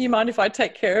basically, do you mind if I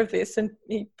take care of this? And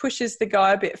he pushes the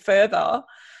guy a bit further,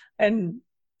 and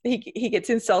he gets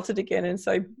insulted again, and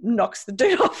so knocks the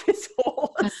dude off his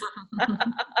horse.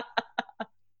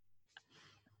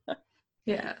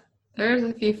 Yeah, there's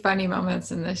a few funny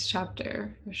moments in this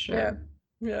chapter for sure.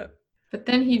 Yeah. But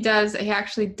then he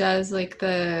actually does like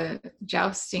the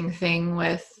jousting thing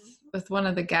with one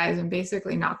of the guys and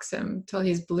basically knocks him till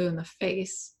he's blue in the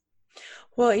face.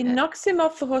 Well, he knocks him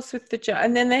off the horse with the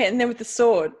and then with the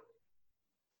sword.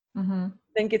 Mm-hmm.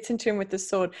 Then gets into him with the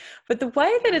sword. But the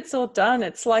way that it's all done,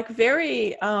 it's like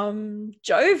very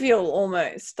jovial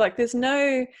almost. Like there's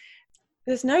no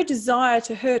desire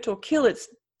to hurt or kill. It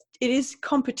is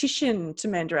competition to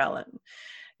Mandralan.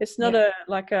 It's not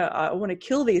I want to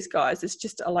kill these guys. It's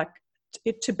just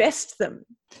to best them.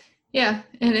 Yeah,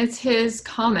 and it's his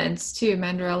comments too,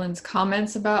 Mandralan's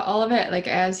comments about all of it. Like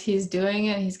as he's doing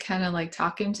it, he's kind of like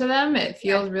talking to them. It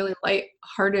feels really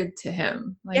lighthearted to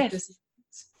him. Like this is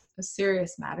a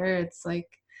serious matter. It's like,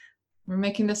 we're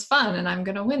making this fun and I'm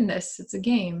going to win this. It's a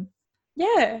game.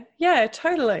 Yeah,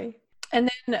 totally. And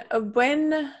then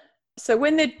when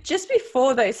they're just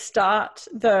before they start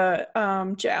the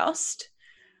joust,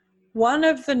 one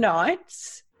of the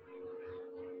knights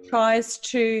tries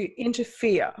to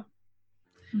interfere.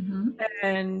 Mm-hmm.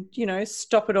 And,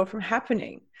 stop it all from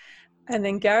happening. And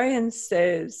then Garion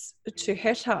says to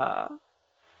Hetar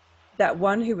that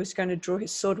one who was going to draw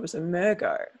his sword was a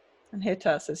Murgo. And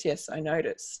Hetar says, "Yes, I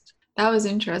noticed." That was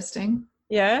interesting.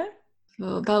 Yeah?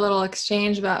 That little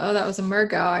exchange about, that was a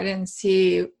Murgo. I didn't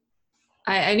see...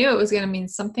 I knew it was going to mean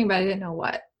something, but I didn't know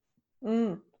what.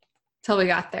 Till we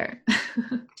got there.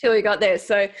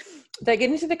 So they get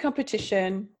into the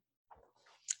competition,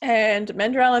 and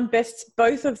Mandralan bests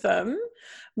both of them,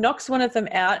 knocks one of them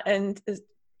out, and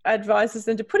advises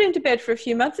them to put him to bed for a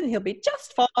few months and he'll be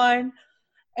just fine.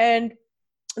 And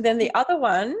then the other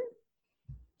one,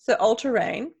 so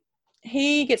Ulterain,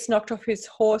 he gets knocked off his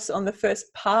horse on the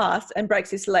first pass and breaks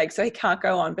his leg, so he can't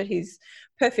go on, but he's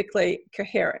perfectly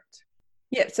coherent.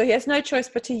 Yeah, so he has no choice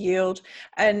but to yield.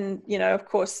 And, you know, of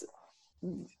course,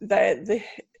 the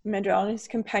Mandrel and his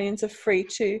companions are free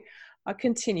to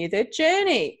continue their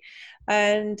journey.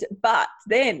 But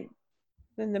then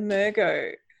the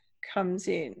Murgo comes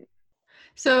in.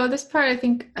 So this part, I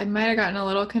think I might have gotten a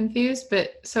little confused,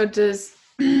 but so does,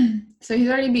 so he's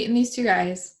already beaten these two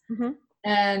guys, Mm-hmm.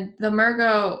 and the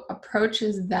Murgo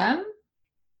approaches them,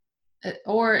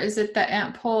 or is it that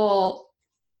Aunt Pole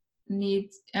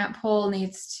needs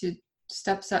to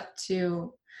steps up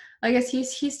to, I guess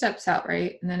he steps out,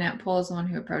 right? And then Aunt Pole is the one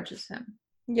who approaches him.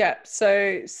 Yeah, so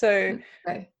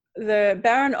Okay. the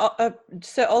Baron,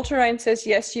 so Ulterain says,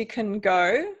 yes, you can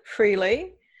go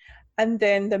freely. And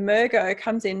then the Murgo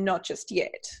comes in, not just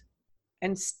yet,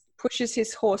 and pushes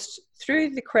his horse through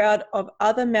the crowd of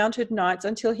other mounted knights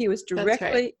until he was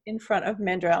directly in front of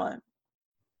Mandralin.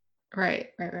 Right.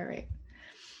 I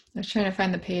was trying to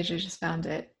find the page. I just found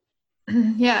it.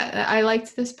 Yeah, I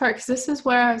liked this part because this is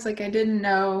where I was like, I didn't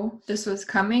know this was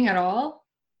coming at all.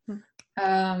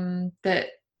 That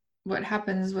what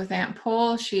happens with Aunt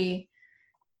Pole,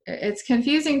 it's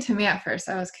confusing to me at first.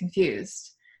 I was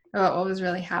confused about what was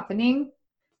really happening.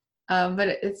 But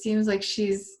it seems like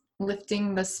she's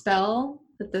lifting the spell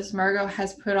that this Murgo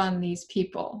has put on these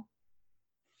people.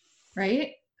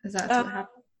 Right? Is that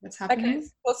what's happening? Okay.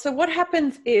 Well, so what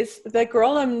happens is the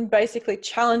Grolem basically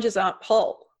challenges Aunt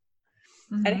Pole.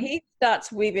 Mm-hmm. And he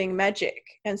starts weaving magic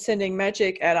and sending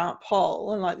magic at Aunt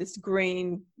Pole, and like this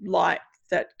green light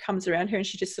that comes around her, and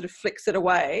she just sort of flicks it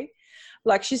away.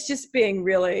 Like she's just being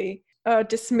really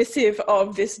dismissive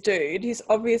of this dude. He's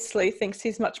obviously thinks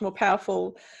he's much more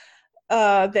powerful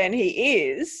than he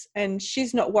is, and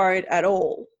she's not worried at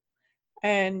all.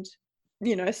 And,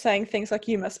 you know, saying things like,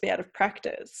 you must be out of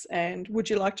practice, and would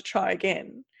you like to try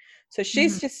again? So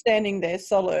she's just standing there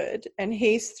solid, and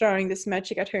he's throwing this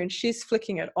magic at her, and she's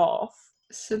flicking it off.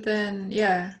 So then,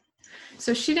 yeah.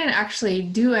 So she didn't actually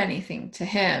do anything to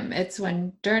him. It's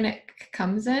when Dernick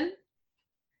comes in.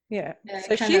 Yeah.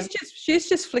 So she's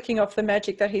just flicking off the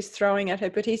magic that he's throwing at her,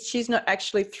 but she's not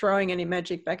actually throwing any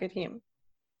magic back at him.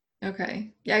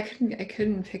 Okay. Yeah, I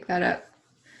couldn't pick that up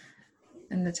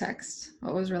in the text,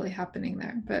 what was really happening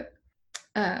there, but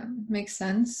makes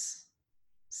sense.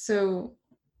 So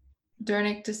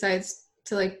Dernick decides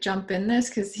to like jump in this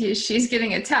because she's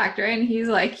getting attacked, right? And he's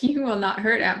like, you will not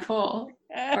hurt Aunt Pole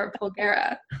or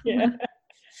Polgara. Yeah.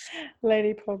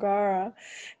 Lady Polgara.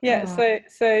 Yeah. So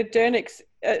Dernick's,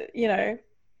 you know,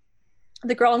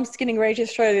 the Grolem's getting ready to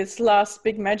throw this last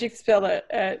big magic spell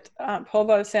at Aunt Pole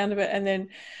by the sound of it, and then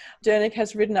Dernick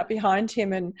has ridden up behind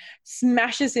him and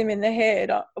smashes him in the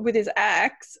head with his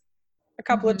axe a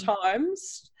couple of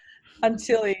times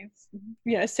until he's,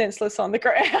 you know, senseless on the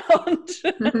ground.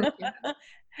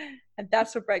 And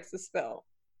that's what breaks the spell.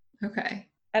 Okay.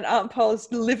 And Aunt Pole is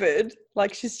livid.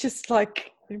 Like, she's just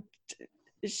like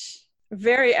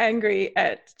very angry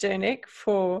at Dernick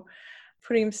for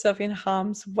putting himself in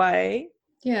harm's way.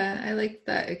 Yeah, I like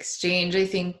that exchange. I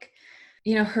think,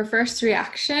 you know, her first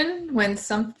reaction when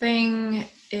something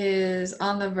is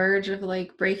on the verge of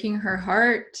like breaking her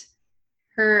heart,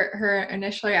 her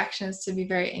initial reaction is to be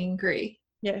very angry.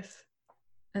 Yes.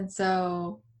 And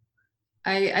so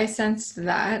I sensed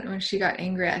that when she got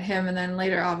angry at him, and then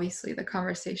later obviously the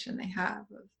conversation they have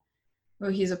of, oh,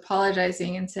 he's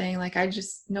apologizing and saying like,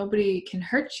 nobody can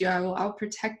hurt you. I'll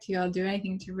protect you. I'll do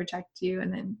anything to protect you.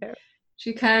 And then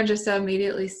she kind of just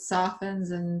immediately softens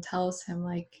and tells him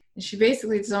like, she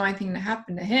basically doesn't want anything to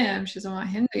happen to him. She doesn't want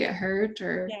him to get hurt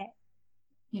or,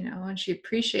 you know, and she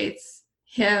appreciates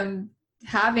him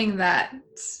having that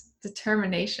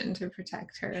determination to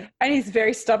protect her. And he's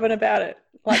very stubborn about it.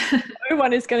 Like, no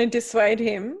one is going to dissuade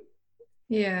him.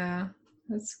 Yeah,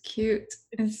 that's cute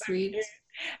and sweet. Cute.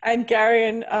 And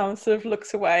Garion sort of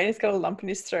looks away, and he's got a lump in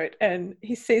his throat, and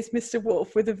he sees Mr.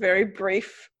 Wolf with a very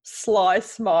brief, sly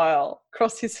smile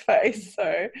across his face.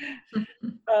 So,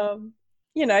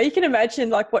 you know, you can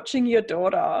imagine like watching your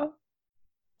daughter,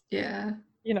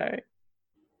 you know,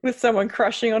 with someone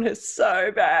crushing on her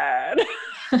so bad.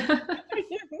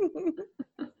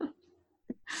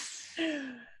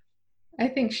 I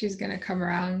think she's going to come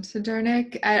around to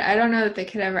Dernick. I don't know that they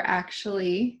could ever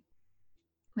actually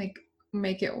like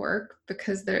make it work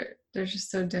because they're just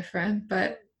so different,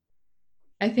 but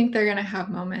I think they're going to have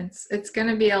moments. It's going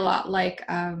to be a lot like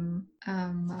Aragorn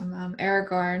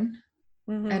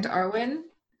and Arwen.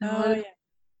 Oh, yeah.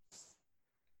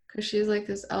 Because she's like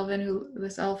this elf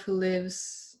who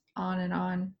lives on and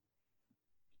on.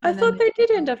 I And then thought they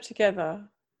did end up together.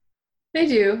 they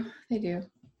do.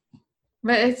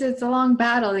 But it's a long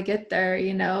battle to get there,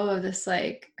 you know, of this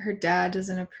like her dad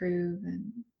doesn't approve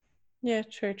and Yeah,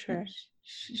 true.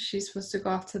 she's supposed to go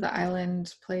off to the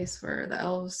island place where the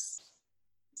elves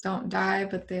don't die,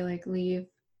 but they like leave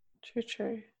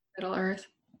True. Middle Earth.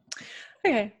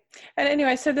 Okay. And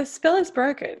anyway, so the spell is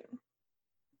broken.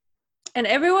 And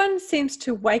everyone seems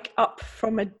to wake up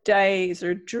from a daze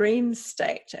or a dream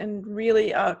state and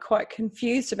really are quite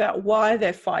confused about why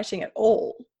they're fighting at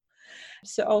all.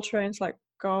 So Ultraman's like,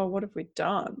 God, what have we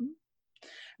done?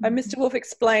 And Mr. Wolf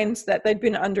explains that they'd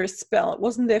been under a spell. It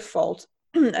wasn't their fault,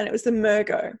 and it was the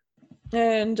Murgo.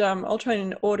 And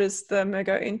Ultraman orders the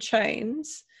Murgo in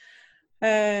chains.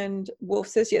 And Wolf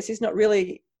says, yes, he's not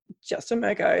really just a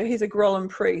Murgo. He's a Grolim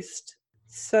priest.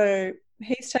 So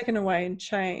he's taken away in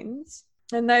chains.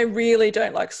 And they really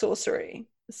don't like sorcery.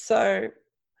 So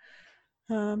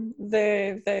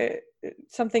they're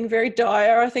something very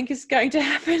dire, I think, is going to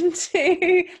happen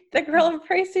to the Grolim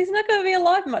priest. He's not going to be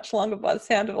alive much longer by the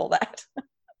sound of all that.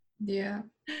 Yeah.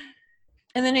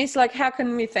 And then he's like, how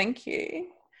can we thank you?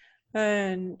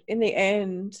 And in the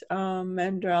end,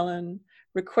 Mandralin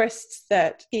requests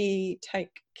that he take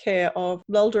care of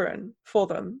Leldarin for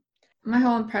them. My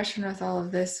whole impression with all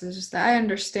of this was just that I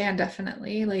understand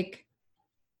definitely like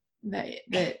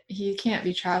that he can't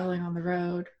be traveling on the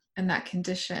road in that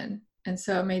condition. And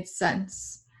so it made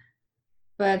sense.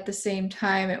 But at the same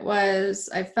time,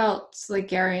 I felt like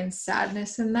Garion's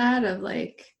sadness in that of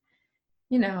like,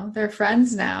 you know, they're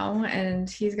friends now and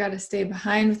he's got to stay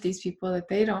behind with these people that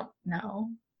they don't know.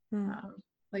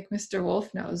 Like Mr.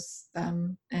 Wolf knows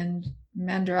them and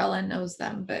Mandralin knows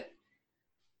them, but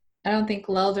I don't think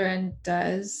Leldarin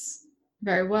does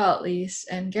very well, at least,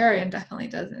 and Garion definitely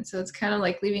doesn't. So it's kind of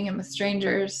like leaving him with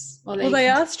strangers. Well, they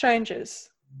are strangers.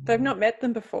 They've not met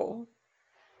them before.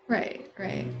 Right.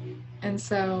 And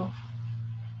so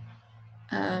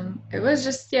it was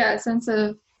just, a sense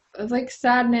of like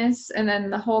sadness, and then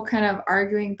the whole kind of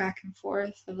arguing back and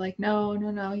forth of like, no,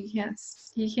 you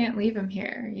can't leave him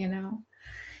here, you know.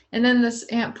 And then this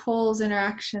Aunt Pole's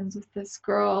interactions with this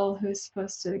girl who's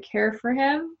supposed to care for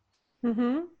him.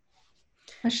 Mm-hmm.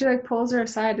 And she like pulls her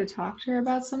aside to talk to her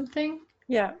about something.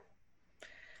 Yeah.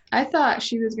 I thought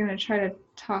she was going to try to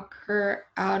talk her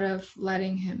out of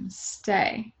letting him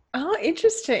stay. Oh,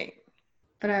 interesting.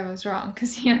 But I was wrong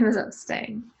because he ended up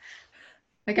staying.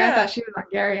 Like, yeah. I thought she was on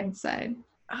Garion's side.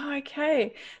 Oh,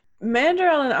 okay.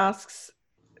 Mandralin asks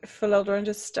for Leldarin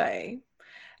to stay.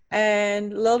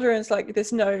 And Leldarin's like,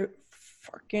 there's no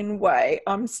fucking way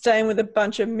I'm staying with a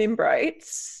bunch of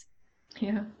Mimbrates.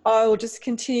 Yeah. I will just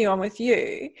continue on with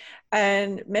you.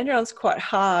 And Mandralin's quite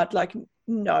hard, like,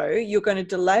 no, you're going to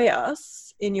delay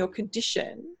us in your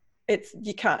condition.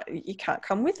 You can't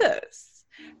come with us.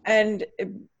 And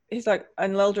he's like,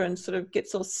 and Leldarin sort of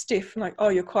gets all stiff and like, oh,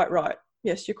 you're quite right.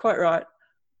 Yes, you're quite right.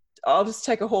 I'll just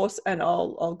take a horse and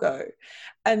I'll go.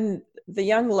 And the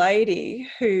young lady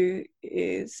who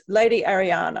is Lady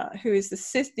Ariana, who is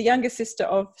the younger sister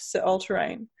of Sir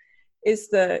Ultraman,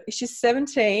 she's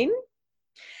 17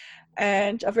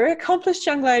 and a very accomplished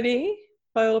young lady.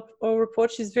 By all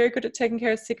reports, she's very good at taking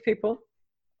care of sick people.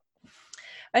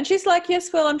 And she's like,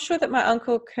 yes, well, I'm sure that my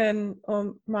uncle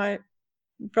or my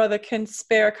brother can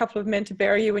spare a couple of men to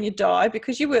bury you when you die,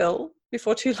 because you will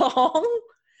before too long.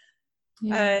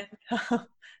 Yeah. And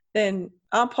then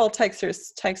Aunt Pole takes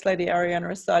Lady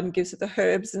Ariana aside and gives her the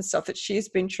herbs and stuff that she's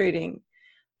been treating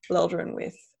Leldarin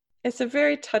with. It's a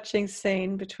very touching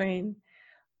scene between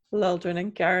Leldarin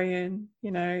and Garion.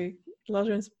 You know,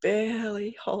 Leldarin's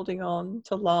barely holding on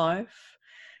to life,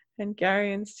 and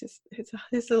Garion's just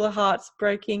his little heart's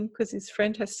breaking because his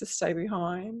friend has to stay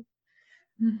behind.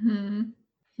 Mm-hmm.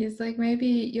 He's like, maybe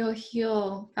you'll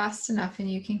heal fast enough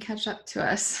and you can catch up to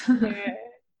us.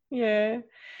 Yeah.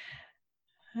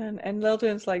 And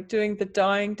Leldarin's like doing the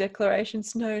dying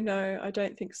declarations. No, I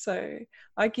don't think so.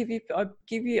 I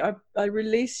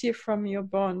release you from your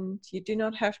bond. You do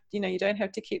not have, you don't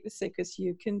have to keep the secrets.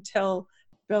 You can tell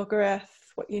Belgarath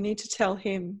what you need to tell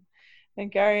him.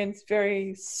 And Garion's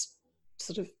very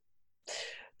sort of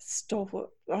stalwart.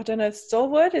 I don't know,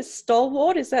 stalwart? Is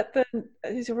that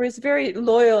he's very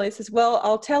loyal. He says, well,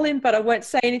 I'll tell him, but I won't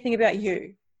say anything about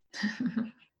you.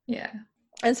 Yeah.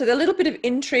 And so the little bit of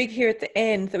intrigue here at the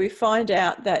end that we find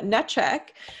out that Natchak,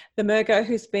 the Murgo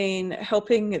who's been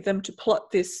helping them to plot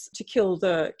this to kill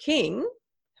the king,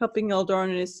 helping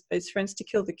Eldarin and his friends to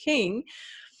kill the king,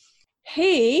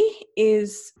 he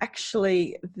is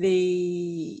actually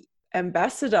the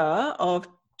ambassador of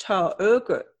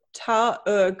Tar-Urg's,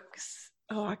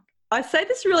 I say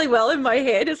this really well in my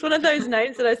head. It's one of those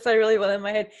names that I say really well in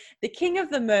my head. The king of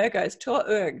the Murgos, Tor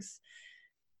Urgs.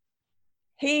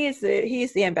 He is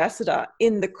the ambassador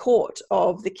in the court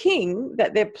of the king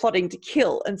that they're plotting to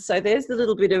kill. And so there's a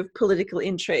little bit of political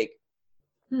intrigue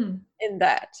in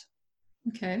that.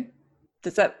 Okay.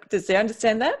 Does he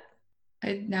understand that?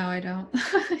 No, I don't.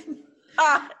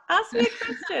 Ask me a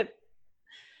question.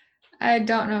 I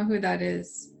don't know who that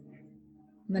is.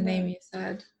 The name you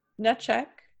said. Nachak.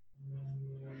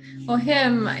 Well,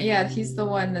 him, yeah, he's the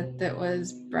one that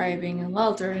was bribing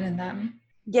Leldurin and them.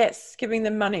 Yes, giving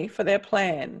them money for their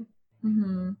plan.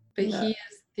 Mm-hmm. But he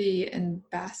is the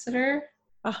ambassador.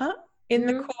 In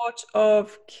the court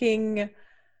of the king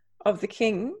of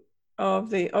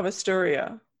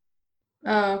Asturia.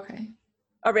 Oh, okay.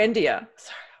 Arendia.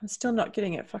 Sorry, I'm still not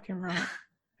getting it fucking right.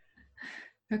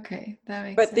 Okay, that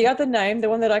makes sense. But the other name, the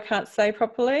one that I can't say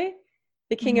properly,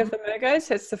 the king of the Murgos,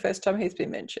 that's the first time he's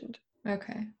been mentioned.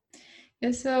 Okay.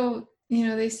 Yeah, so,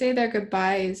 they say their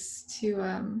goodbyes to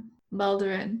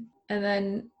Leldurin, and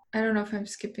then I don't know if I'm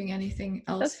skipping anything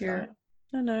else that's here.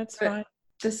 Fine. No, it's fine.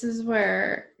 This is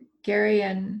where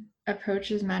Garion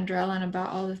approaches Mandrellin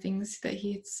about all the things that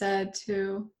he said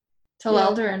to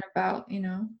Leldurin about,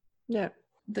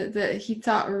 that he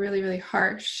thought were really, really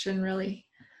harsh and really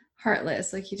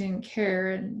heartless, like he didn't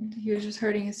care and he was just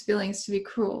hurting his feelings to be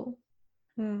cruel.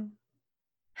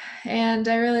 And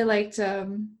I really liked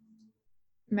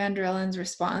Mandrellin's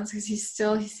response because he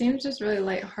seems just really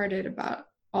lighthearted about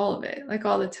all of it, like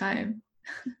all the time.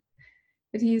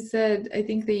 But he said, I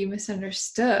think that you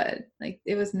misunderstood. Like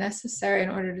it was necessary in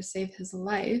order to save his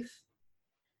life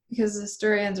because the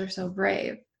Asturians are so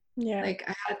brave. Yeah. Like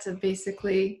I had to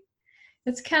basically,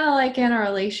 it's kind of like in a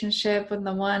relationship when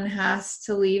the one has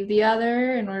to leave the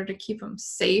other in order to keep them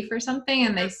safe or something.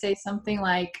 And they say something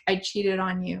like, I cheated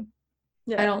on you.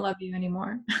 Yeah. I don't love you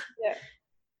anymore.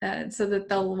 Yeah. So that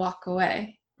they'll walk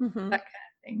away. That kind of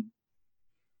thing.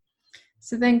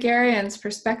 So then Garion's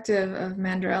perspective of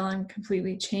Mandrellin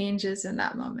completely changes in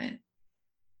that moment.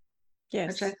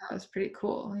 Yes. Which I thought was pretty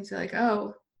cool. He's like,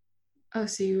 oh,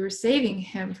 so you were saving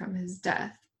him from his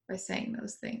death by saying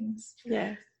those things.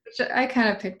 Yeah. Which I kind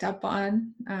of picked up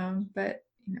on, but,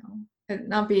 it'd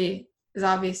not be as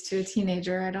obvious to a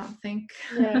teenager, I don't think.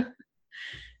 Yeah.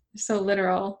 So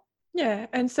literal. Yeah,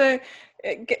 and so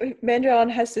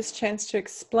Mandrellin has this chance to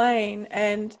explain,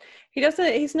 and he says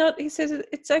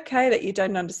it's okay that you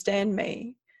don't understand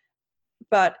me,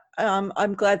 but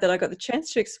I'm glad that I got the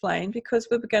chance to explain because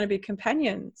we were going to be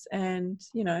companions, and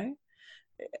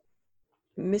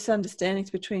misunderstandings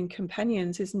between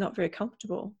companions is not very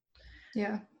comfortable.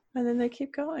 Yeah. And then they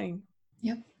keep going.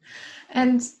 Yep.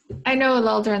 And I know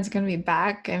Leldurin's going to be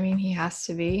back. I mean, he has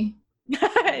to be.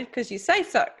 Because you say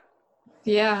so.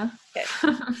 Yeah.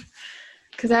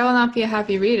 Because I will not be a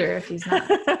happy reader if he's not.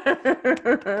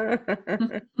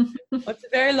 It's a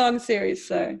very long series,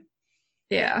 so.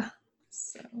 Yeah.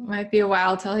 So it might be a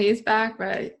while till he's back,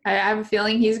 but I have a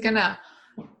feeling he's going to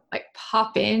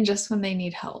pop in just when they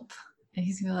need help. And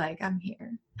he's going to be like, I'm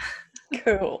here.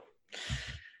 Cool.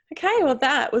 Okay, well,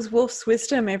 that was Wolf's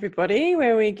Wisdom, everybody,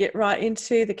 where we get right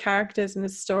into the characters and the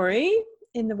story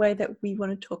in the way that we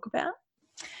want to talk about.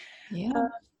 Yeah.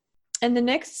 And the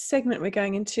next segment we're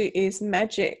going into is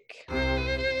magic.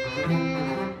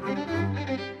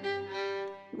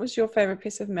 What was your favourite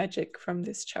piece of magic from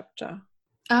this chapter?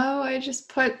 Oh, I just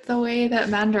put the way that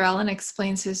Mandrellin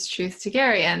explains his truth to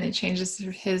Garion. It changes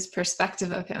his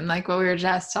perspective of him, like what we were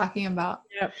just talking about.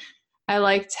 Yep. I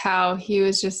liked how he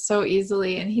was just so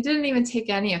easily, and he didn't even take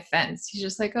any offense. He's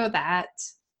just like, oh, that.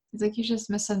 He's like, you just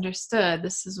misunderstood.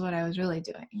 This is what I was really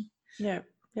doing. Yep.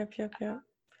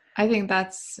 I think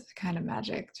that's kind of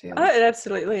magic too. Oh, it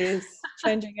absolutely is.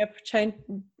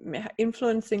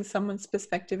 Influencing someone's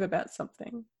perspective about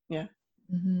something. Yeah.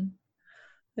 Mm-hmm.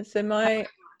 And so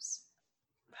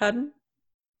pardon?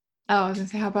 Oh, I was going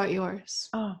to say, how about yours?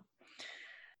 Oh.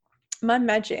 My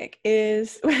magic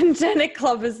is when Janet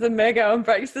clobbers the Murgo and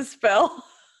breaks the spell.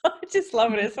 I just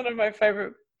love it. It's one of my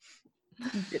favorite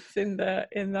bits in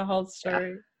the whole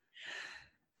story.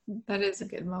 Yeah. That is a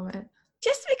good moment.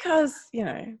 Just because,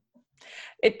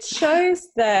 it shows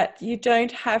that you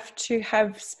don't have to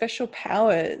have special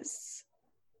powers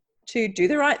to do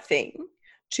the right thing,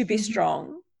 to be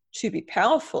strong, to be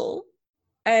powerful,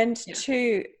 and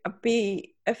to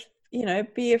be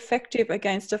effective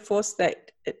against a force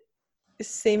that is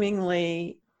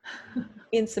seemingly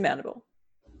insurmountable.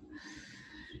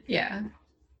 Yeah.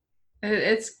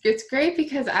 It's great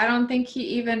because I don't think he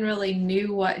even really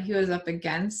knew what he was up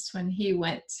against when he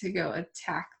went to go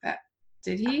attack that.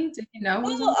 Did he know?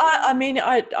 Well, I mean,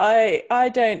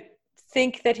 I don't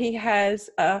think that he has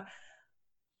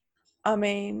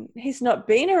he's not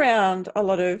been around a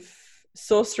lot of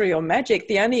sorcery or magic.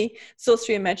 The only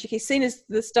sorcery and magic he's seen is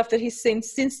the stuff that he's seen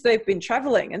since they've been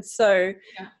traveling. And so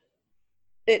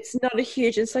it's not a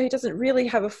huge, and so he doesn't really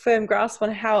have a firm grasp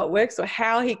on how it works or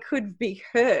how he could be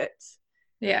hurt.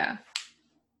 Yeah.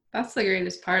 That's the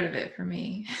greatest part of it for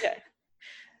me. Yeah.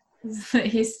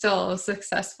 He's still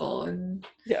successful and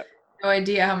no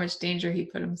idea how much danger he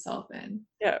put himself in.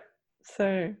 Yeah.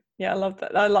 So yeah, I love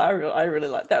that. I really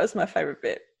like that. Was my favorite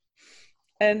bit.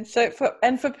 And so for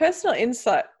personal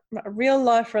insight, real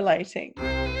life relating,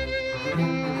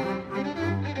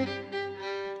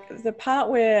 the part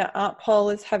where Aunt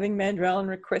Pol is having Mandrell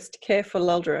request care for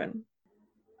Leldarin,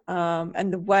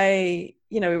 and the way,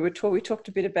 we talked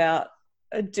a bit about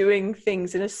doing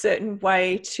things in a certain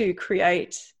way to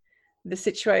create the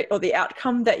situation or the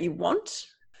outcome that you want.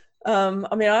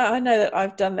 I know that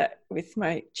I've done that with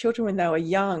my children when they were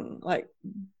young, like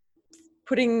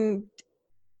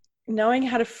knowing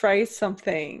how to phrase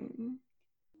something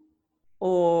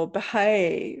or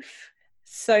behave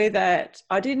so that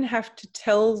I didn't have to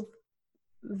tell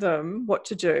them what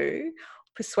to do,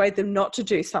 persuade them not to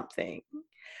do something.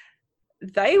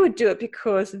 They would do it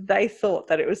because they thought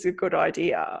that it was a good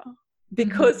idea,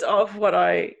 because of what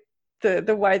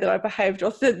the way that I behaved,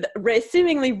 or the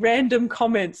seemingly random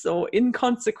comments or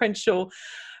inconsequential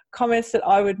comments that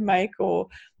I would make, or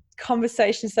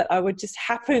conversations that I would just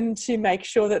happen to make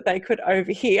sure that they could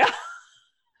overhear.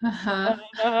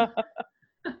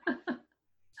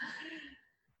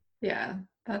 Yeah,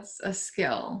 that's a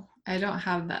skill. I don't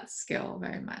have that skill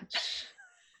very much.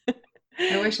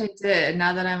 I wish I did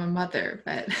now that I'm a mother,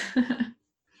 but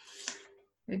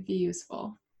it'd be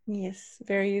useful. Yes,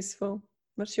 very useful.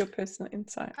 What's your personal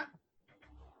insight?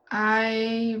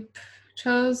 I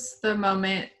chose the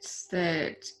moment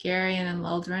that Garion and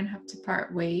Leldarin have to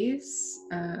part ways,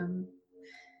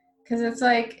 because it's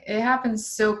like it happens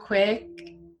so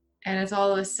quick and it's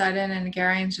all of a sudden, and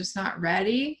Garion's just not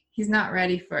ready. He's not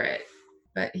ready for it,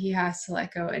 but he has to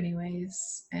let go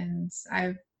anyways. And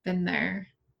I've been there,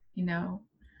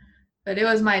 but it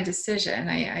was my decision.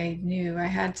 I knew I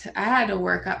had to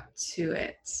work up to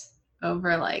it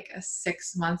over like a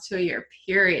 6 months to a year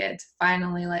period to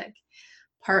finally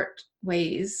part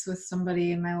ways with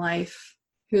somebody in my life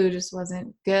who just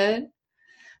wasn't good.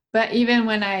 But even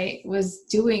when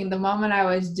the moment I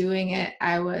was doing it,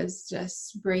 I was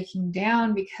just breaking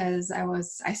down because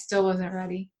I still wasn't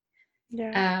ready.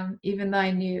 Yeah. Even though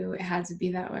I knew it had to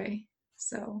be that way.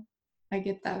 So I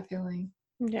get that feeling.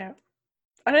 Yeah.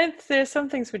 There's some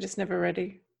things we're just never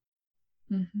ready.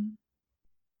 Mm-hmm.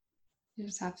 You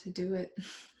just have to do it.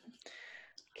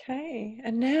 Okay.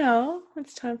 And now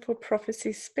it's time for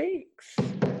Prophecy Speaks.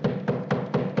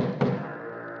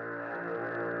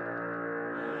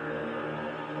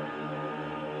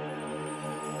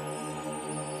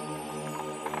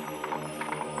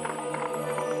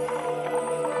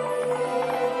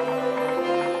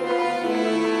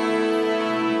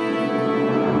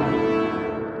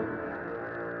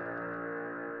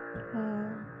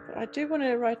 I do want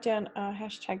to write down a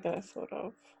hashtag that I thought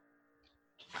of.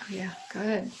 Oh, yeah,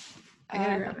 good. I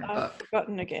gotta grab my book. I've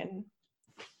forgotten again.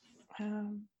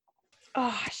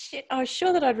 Shit. I was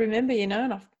sure that I'd remember,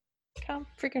 and I can't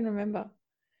freaking remember.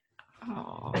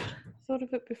 Oh. Thought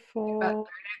of it before.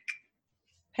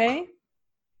 Hey?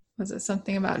 Was it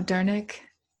something about Dernick?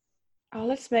 Oh,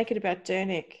 let's make it about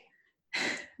Dernick.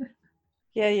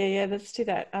 Yeah. Let's do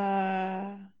that.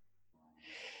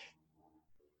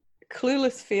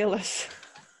 Clueless Fearless.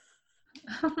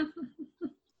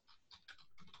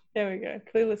 There we go.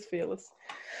 Clueless Fearless.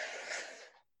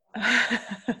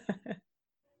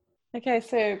 Okay,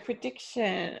 so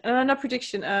prediction. Not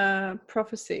prediction.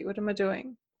 Prophecy. What am I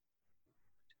doing?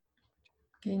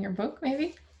 In your book,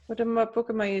 maybe? What book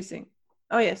am I using?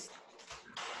 Oh, yes.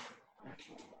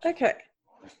 Okay.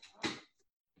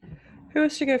 Who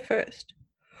wants to go first?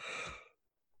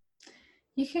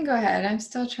 You can go ahead. I'm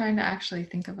still trying to actually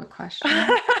think of a question.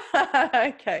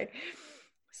 Okay.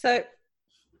 So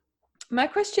my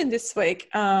question this week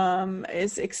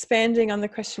is expanding on the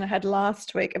question I had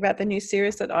last week about the new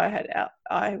series that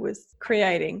I was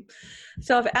creating.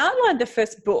 So I've outlined the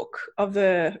first book of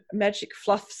the Magic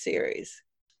Fluff series,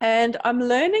 and I'm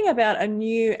learning about a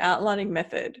new outlining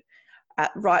method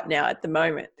right now at the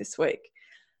moment this week.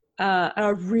 And I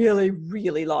really,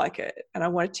 really like it, and I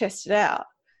want to test it out.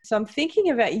 So I'm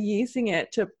thinking about using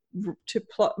it to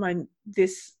plot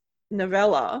this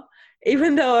novella,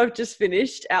 even though I've just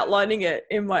finished outlining it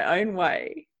in my own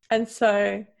way. And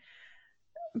so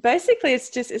basically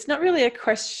it's not really a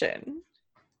question.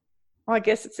 I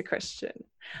guess it's a question.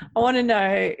 I want to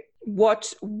know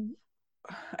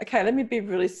okay, let me be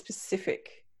really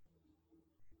specific.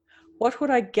 What would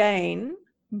I gain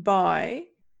by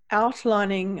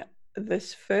outlining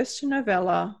this first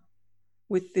novella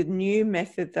with the new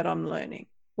method that I'm learning?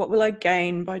 What will I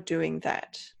gain by doing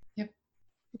that? Yep.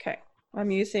 Okay.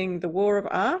 I'm using The War of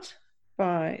Art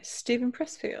by Stephen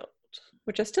Pressfield,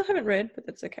 which I still haven't read, but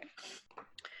that's okay.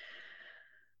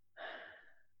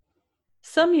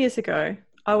 Some years ago,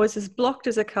 I was as blocked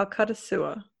as a Calcutta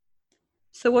sewer.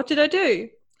 So what did I do?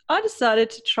 I decided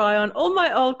to try on all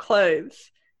my old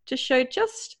clothes to show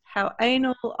just how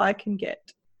anal I can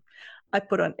get. I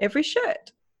put on every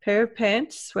shirt, pair of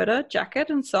pants, sweater, jacket,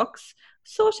 and socks,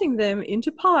 sorting them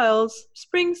into piles: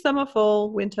 spring, summer,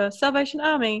 fall, winter, Salvation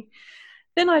Army.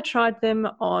 Then I tried them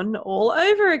on all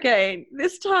over again,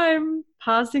 this time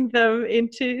parsing them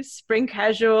into spring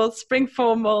casual, spring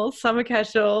formal, summer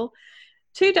casual.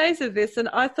 2 days of this and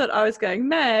I thought I was going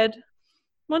mad.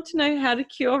 Want to know how to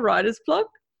cure writer's block?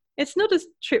 It's not a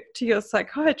trip to your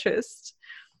psychiatrist.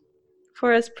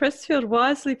 For as Pressfield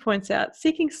wisely points out,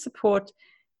 seeking support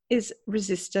is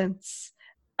resistance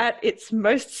at its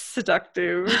most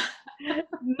seductive.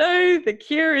 No, the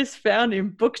cure is found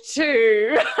in book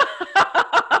 2.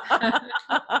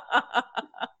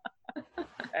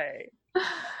 Okay.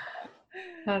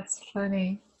 That's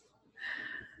funny.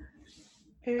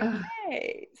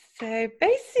 Okay, so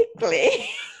basically,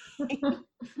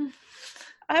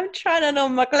 I'm trying on all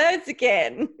my clothes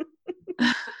again.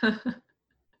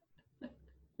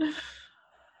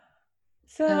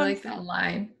 So I like that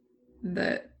line,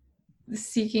 that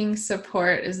seeking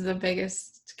support is the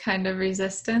biggest kind of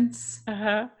resistance.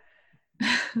 Uh-huh.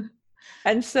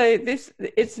 And so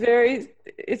it's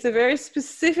a very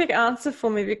specific answer for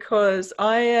me, because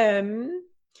I am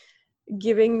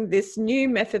giving this new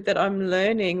method that I'm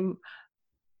learning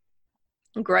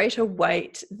greater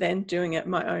weight than doing it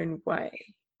my own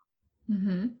way.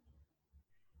 Mm-hmm.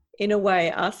 In a way,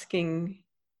 asking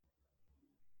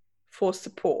for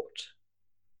support,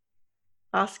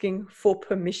 asking for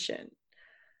permission,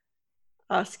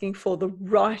 asking for the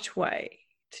right way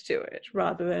to do it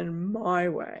rather than my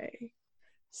way.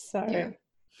 So Yeah.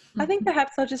 I think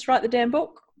perhaps I'll just write the damn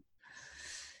book.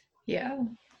 Yeah,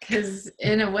 because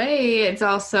in a way, it's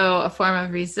also a form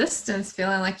of resistance,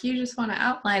 feeling like you just want to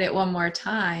outline it one more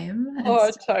time.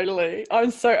 Oh, totally.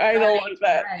 I'm so anal like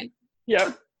that. Right.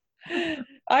 Yep.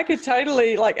 I could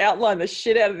totally like outline the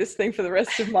shit out of this thing for the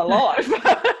rest of my life.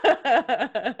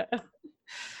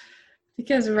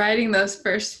 Because writing those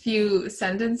first few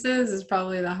sentences is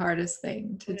probably the hardest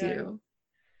thing to do.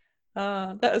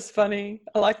 That was funny.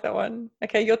 I like that one.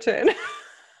 Okay, your turn.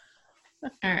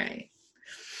 All right.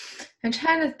 I'm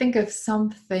trying to think of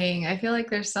something. I feel like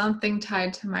there's something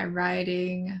tied to my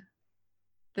writing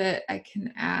that I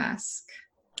can ask.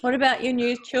 What about your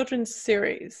new children's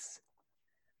series?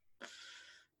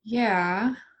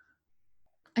 Yeah.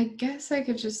 I guess I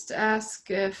could just ask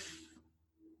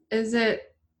is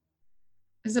it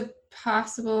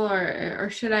possible, or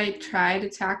should I try to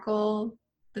tackle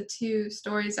the 2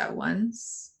 stories at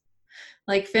once?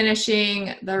 Like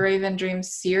finishing the Raven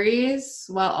Dreams series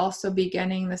while also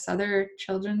beginning this other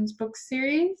children's book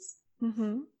series?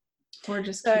 Mm-hmm. Or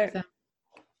just keep them?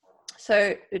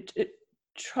 So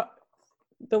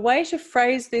the way to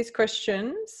phrase these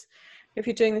questions, if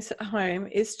you're doing this at home,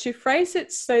 is to phrase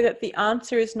it so that the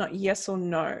answer is not yes or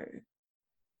no.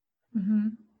 Mm-hmm.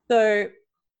 So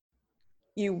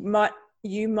you might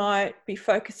be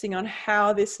focusing on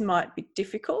how this might be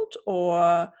difficult,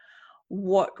 or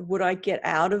what would I get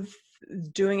out of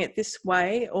doing it this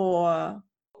way, or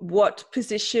what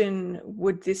position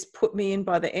would this put me in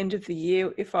by the end of the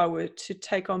year if I were to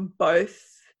take on both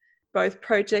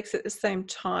projects at the same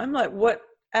time. Like, what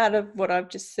out of what I've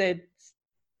just said,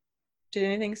 did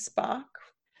anything spark?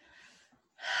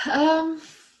 I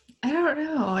don't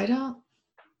know. I don't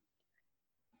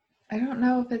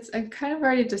know if I've kind of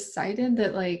already decided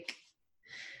that, like,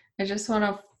 I just want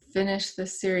to finish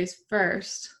this series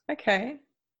first. Okay.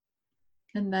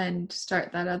 And then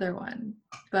start that other one.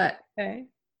 But okay.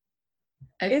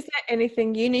 Is there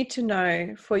anything you need to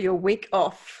know for your week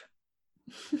off?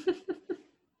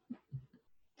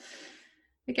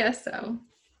 I guess so.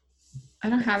 I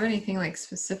don't have anything like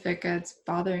specific that's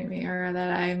bothering me or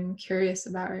that I'm curious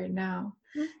about right now.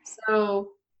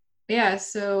 So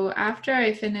after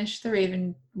I finish the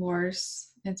Raven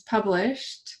Wars, it's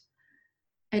published,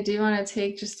 I do want to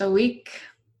take just a week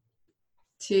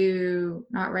to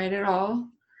not write at all.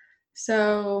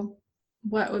 So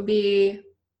what would be,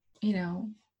 the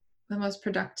most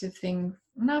productive thing,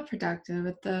 not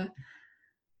productive, but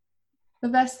the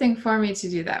best thing for me to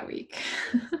do that week.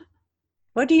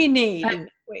 What do you need in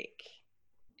that week?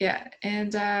 Yeah,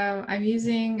 and I'm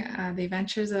using The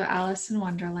Adventures of Alice in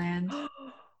Wonderland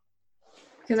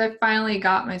because I finally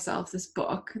got myself this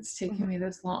book. It's taken me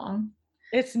this long.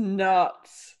 It's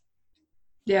nuts.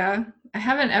 Yeah, I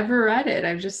haven't ever read it.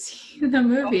 I've just seen the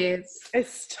movie.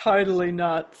 It's totally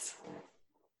nuts.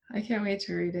 I can't wait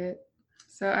to read it.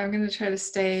 So I'm going to try to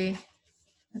stay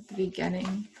at the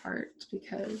beginning part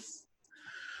because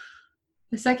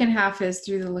the second half is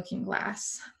Through the Looking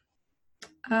Glass.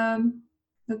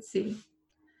 Let's see.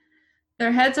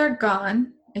 Their heads are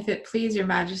gone, if it please your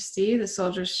majesty, the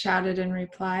soldiers shouted in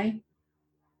reply.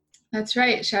 That's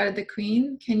right, shouted the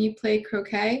queen. Can you play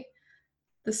croquet?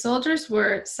 The soldiers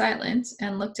were silent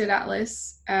and looked at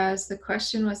Alice as the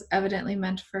question was evidently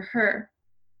meant for her.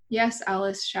 Yes,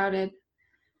 Alice shouted.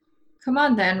 Come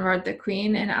on then, roared the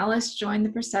queen, and Alice joined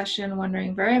the procession,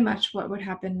 wondering very much what would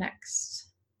happen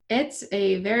next. It's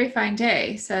a very fine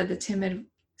day, said a timid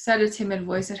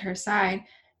voice at her side.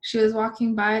 She was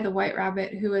walking by the white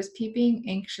rabbit, who was peeping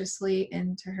anxiously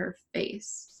into her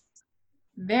face.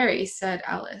 Very, said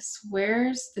Alice.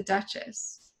 Where's the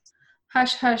Duchess?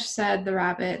 Hush, hush, said the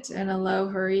rabbit in a low,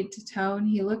 hurried tone.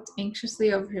 He looked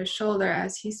anxiously over his shoulder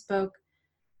as he spoke,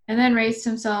 and then raised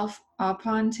himself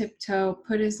upon tiptoe,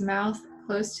 put his mouth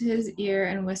close to his ear,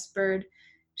 and whispered,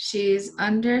 She's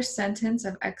under sentence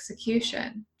of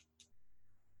execution.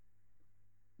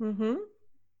 Mm-hmm.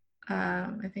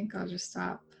 I think I'll just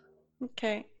stop.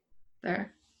 Okay.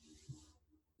 There.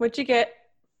 What'd you get?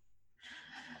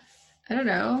 I don't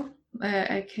know.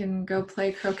 I can go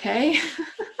play croquet.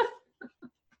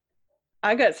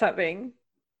 I got something.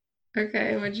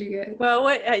 Okay, what'd you get? Well,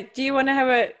 what do you want to have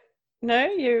a? No,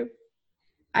 you.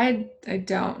 I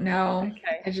don't know.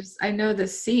 Okay. I know the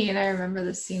scene. I remember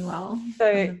the scene well.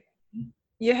 So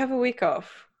you have a week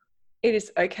off. It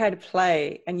is okay to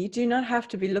play, and you do not have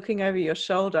to be looking over your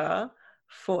shoulder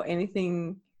for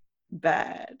anything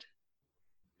bad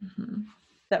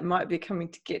that might be coming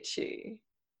to get you.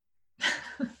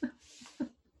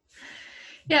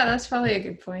 Yeah, that's probably a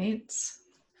good point.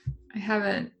 I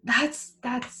haven't.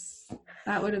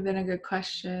 That would have been a good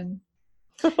question.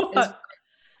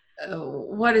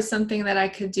 What is something that I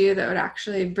could do that would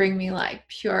actually bring me like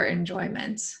pure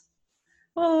enjoyment?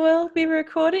 Well, we'll be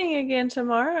recording again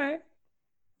tomorrow.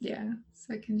 Yeah,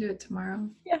 so I can do it tomorrow.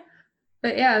 Yeah.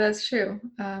 But yeah, that's true.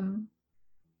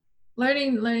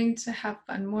 Learning to have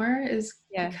fun more is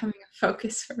becoming a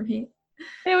focus for me.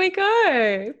 There we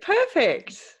go.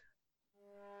 Perfect.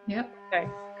 Yep. Okay,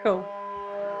 cool.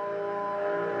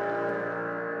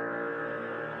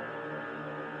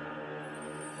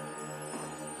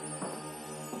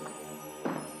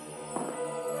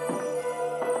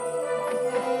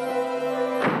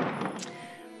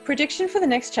 Prediction for the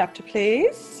next chapter,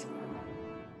 please.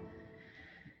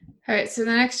 All right, so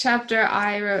the next chapter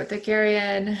I wrote that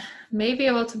Garion may be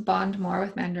able to bond more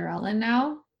with Manderellen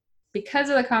now because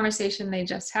of the conversation they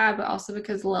just had, but also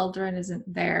because Leldarin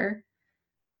isn't there.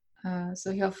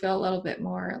 So he'll feel a little bit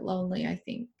more lonely, I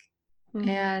think.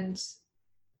 And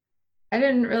I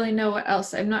didn't really know what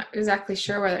else. I'm not exactly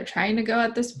sure where they're trying to go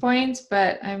at this point,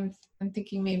 but I'm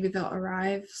thinking maybe they'll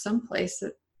arrive someplace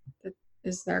that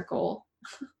is their goal.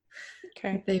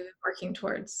 Okay. That they've been working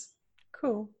towards.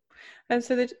 Cool. And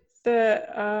so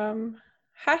the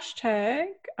hashtag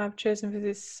I've chosen for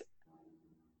this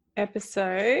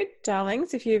episode,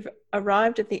 darlings, if you've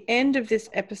arrived at the end of this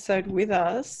episode with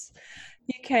us,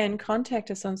 you can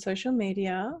contact us on social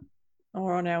media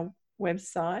or on our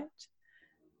website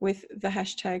with the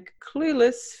hashtag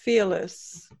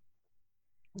CluelessFearless.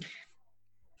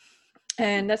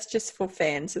 And that's just for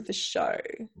fans of the show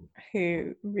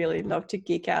who really love to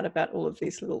geek out about all of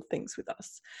these little things with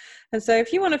us. And so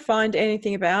if you want to find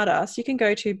anything about us, you can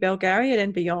go to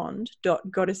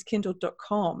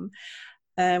belgariadandbeyond.goddesskindle.com,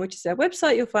 which is our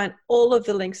website. You'll find all of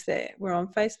the links there. We're on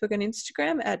Facebook and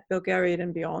Instagram at Belgariad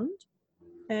and Beyond.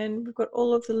 And we've got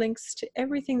all of the links to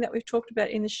everything that we've talked about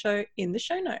in the show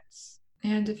notes.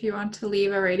 And if you want to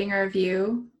leave a rating or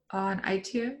review on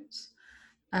iTunes,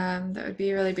 that would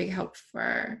be a really big help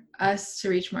for us to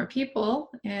reach more people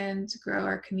and grow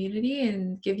our community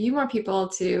and give you more people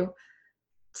to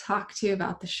talk to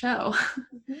about the show.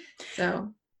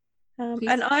 So,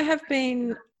 and I have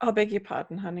been, I beg your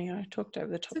pardon, honey, I talked over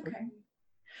the top of it.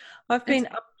 I've been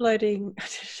uploading, I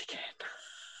did it again.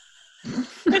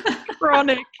 It's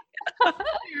chronic.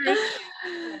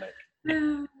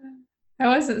 I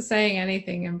wasn't saying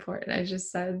anything important. I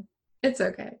just said, it's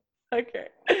okay. Okay.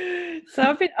 So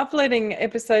I've been uploading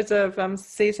episodes of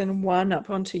season 1 up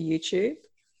onto YouTube.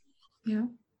 Yeah.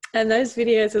 And those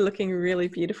videos are looking really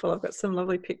beautiful. I've got some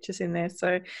lovely pictures in there.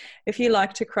 So if you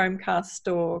like to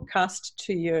Chromecast or cast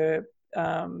to your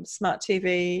smart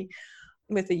TV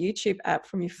with the YouTube app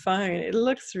from your phone, it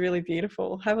looks really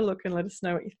beautiful. Have a look and let us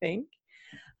know what you think.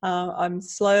 I'm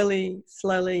slowly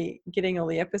getting all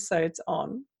the episodes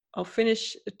on. I'll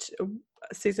finish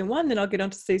season 1, then I'll get on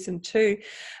to season 2.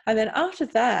 And then after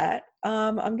that,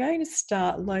 I'm going to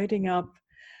start loading up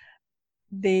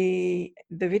the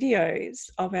videos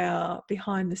of our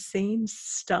behind the scenes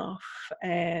stuff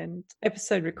and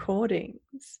episode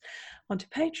recordings onto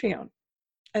Patreon,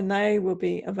 and they will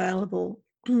be available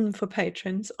for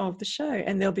patrons of the show,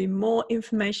 and there'll be more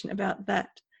information about that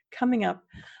coming up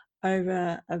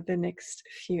over the next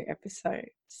few episodes,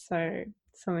 so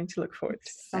something to look forward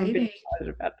to. I'm a bit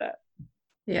excited about that.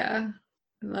 Yeah,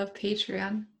 I love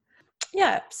Patreon.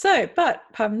 Yeah, so but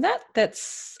apart from that,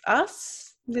 that's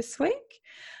us this week.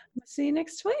 We'll see you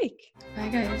next week. Bye,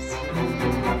 guys.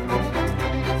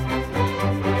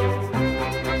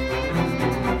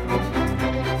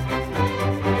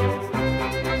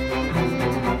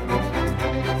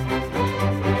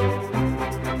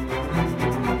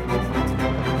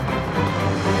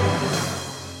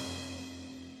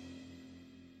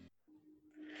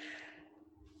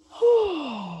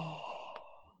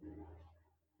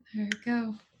 There we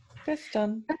go. That's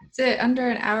done. That's it. Under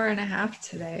an hour and a half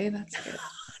today. That's good.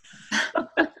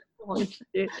 Oh,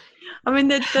 shit. I mean,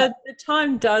 the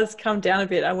time does come down a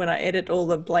bit when I edit all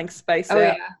the blank space out,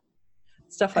 yeah.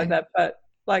 stuff like that. But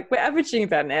like we're averaging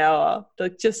about an hour,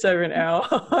 like just over an hour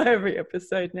every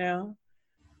episode now.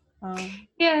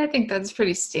 Yeah, I think that's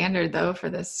pretty standard though for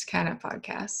this kind of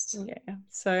podcast. Yeah,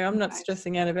 so I'm not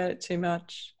stressing out about it too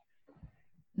much.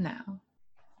 No.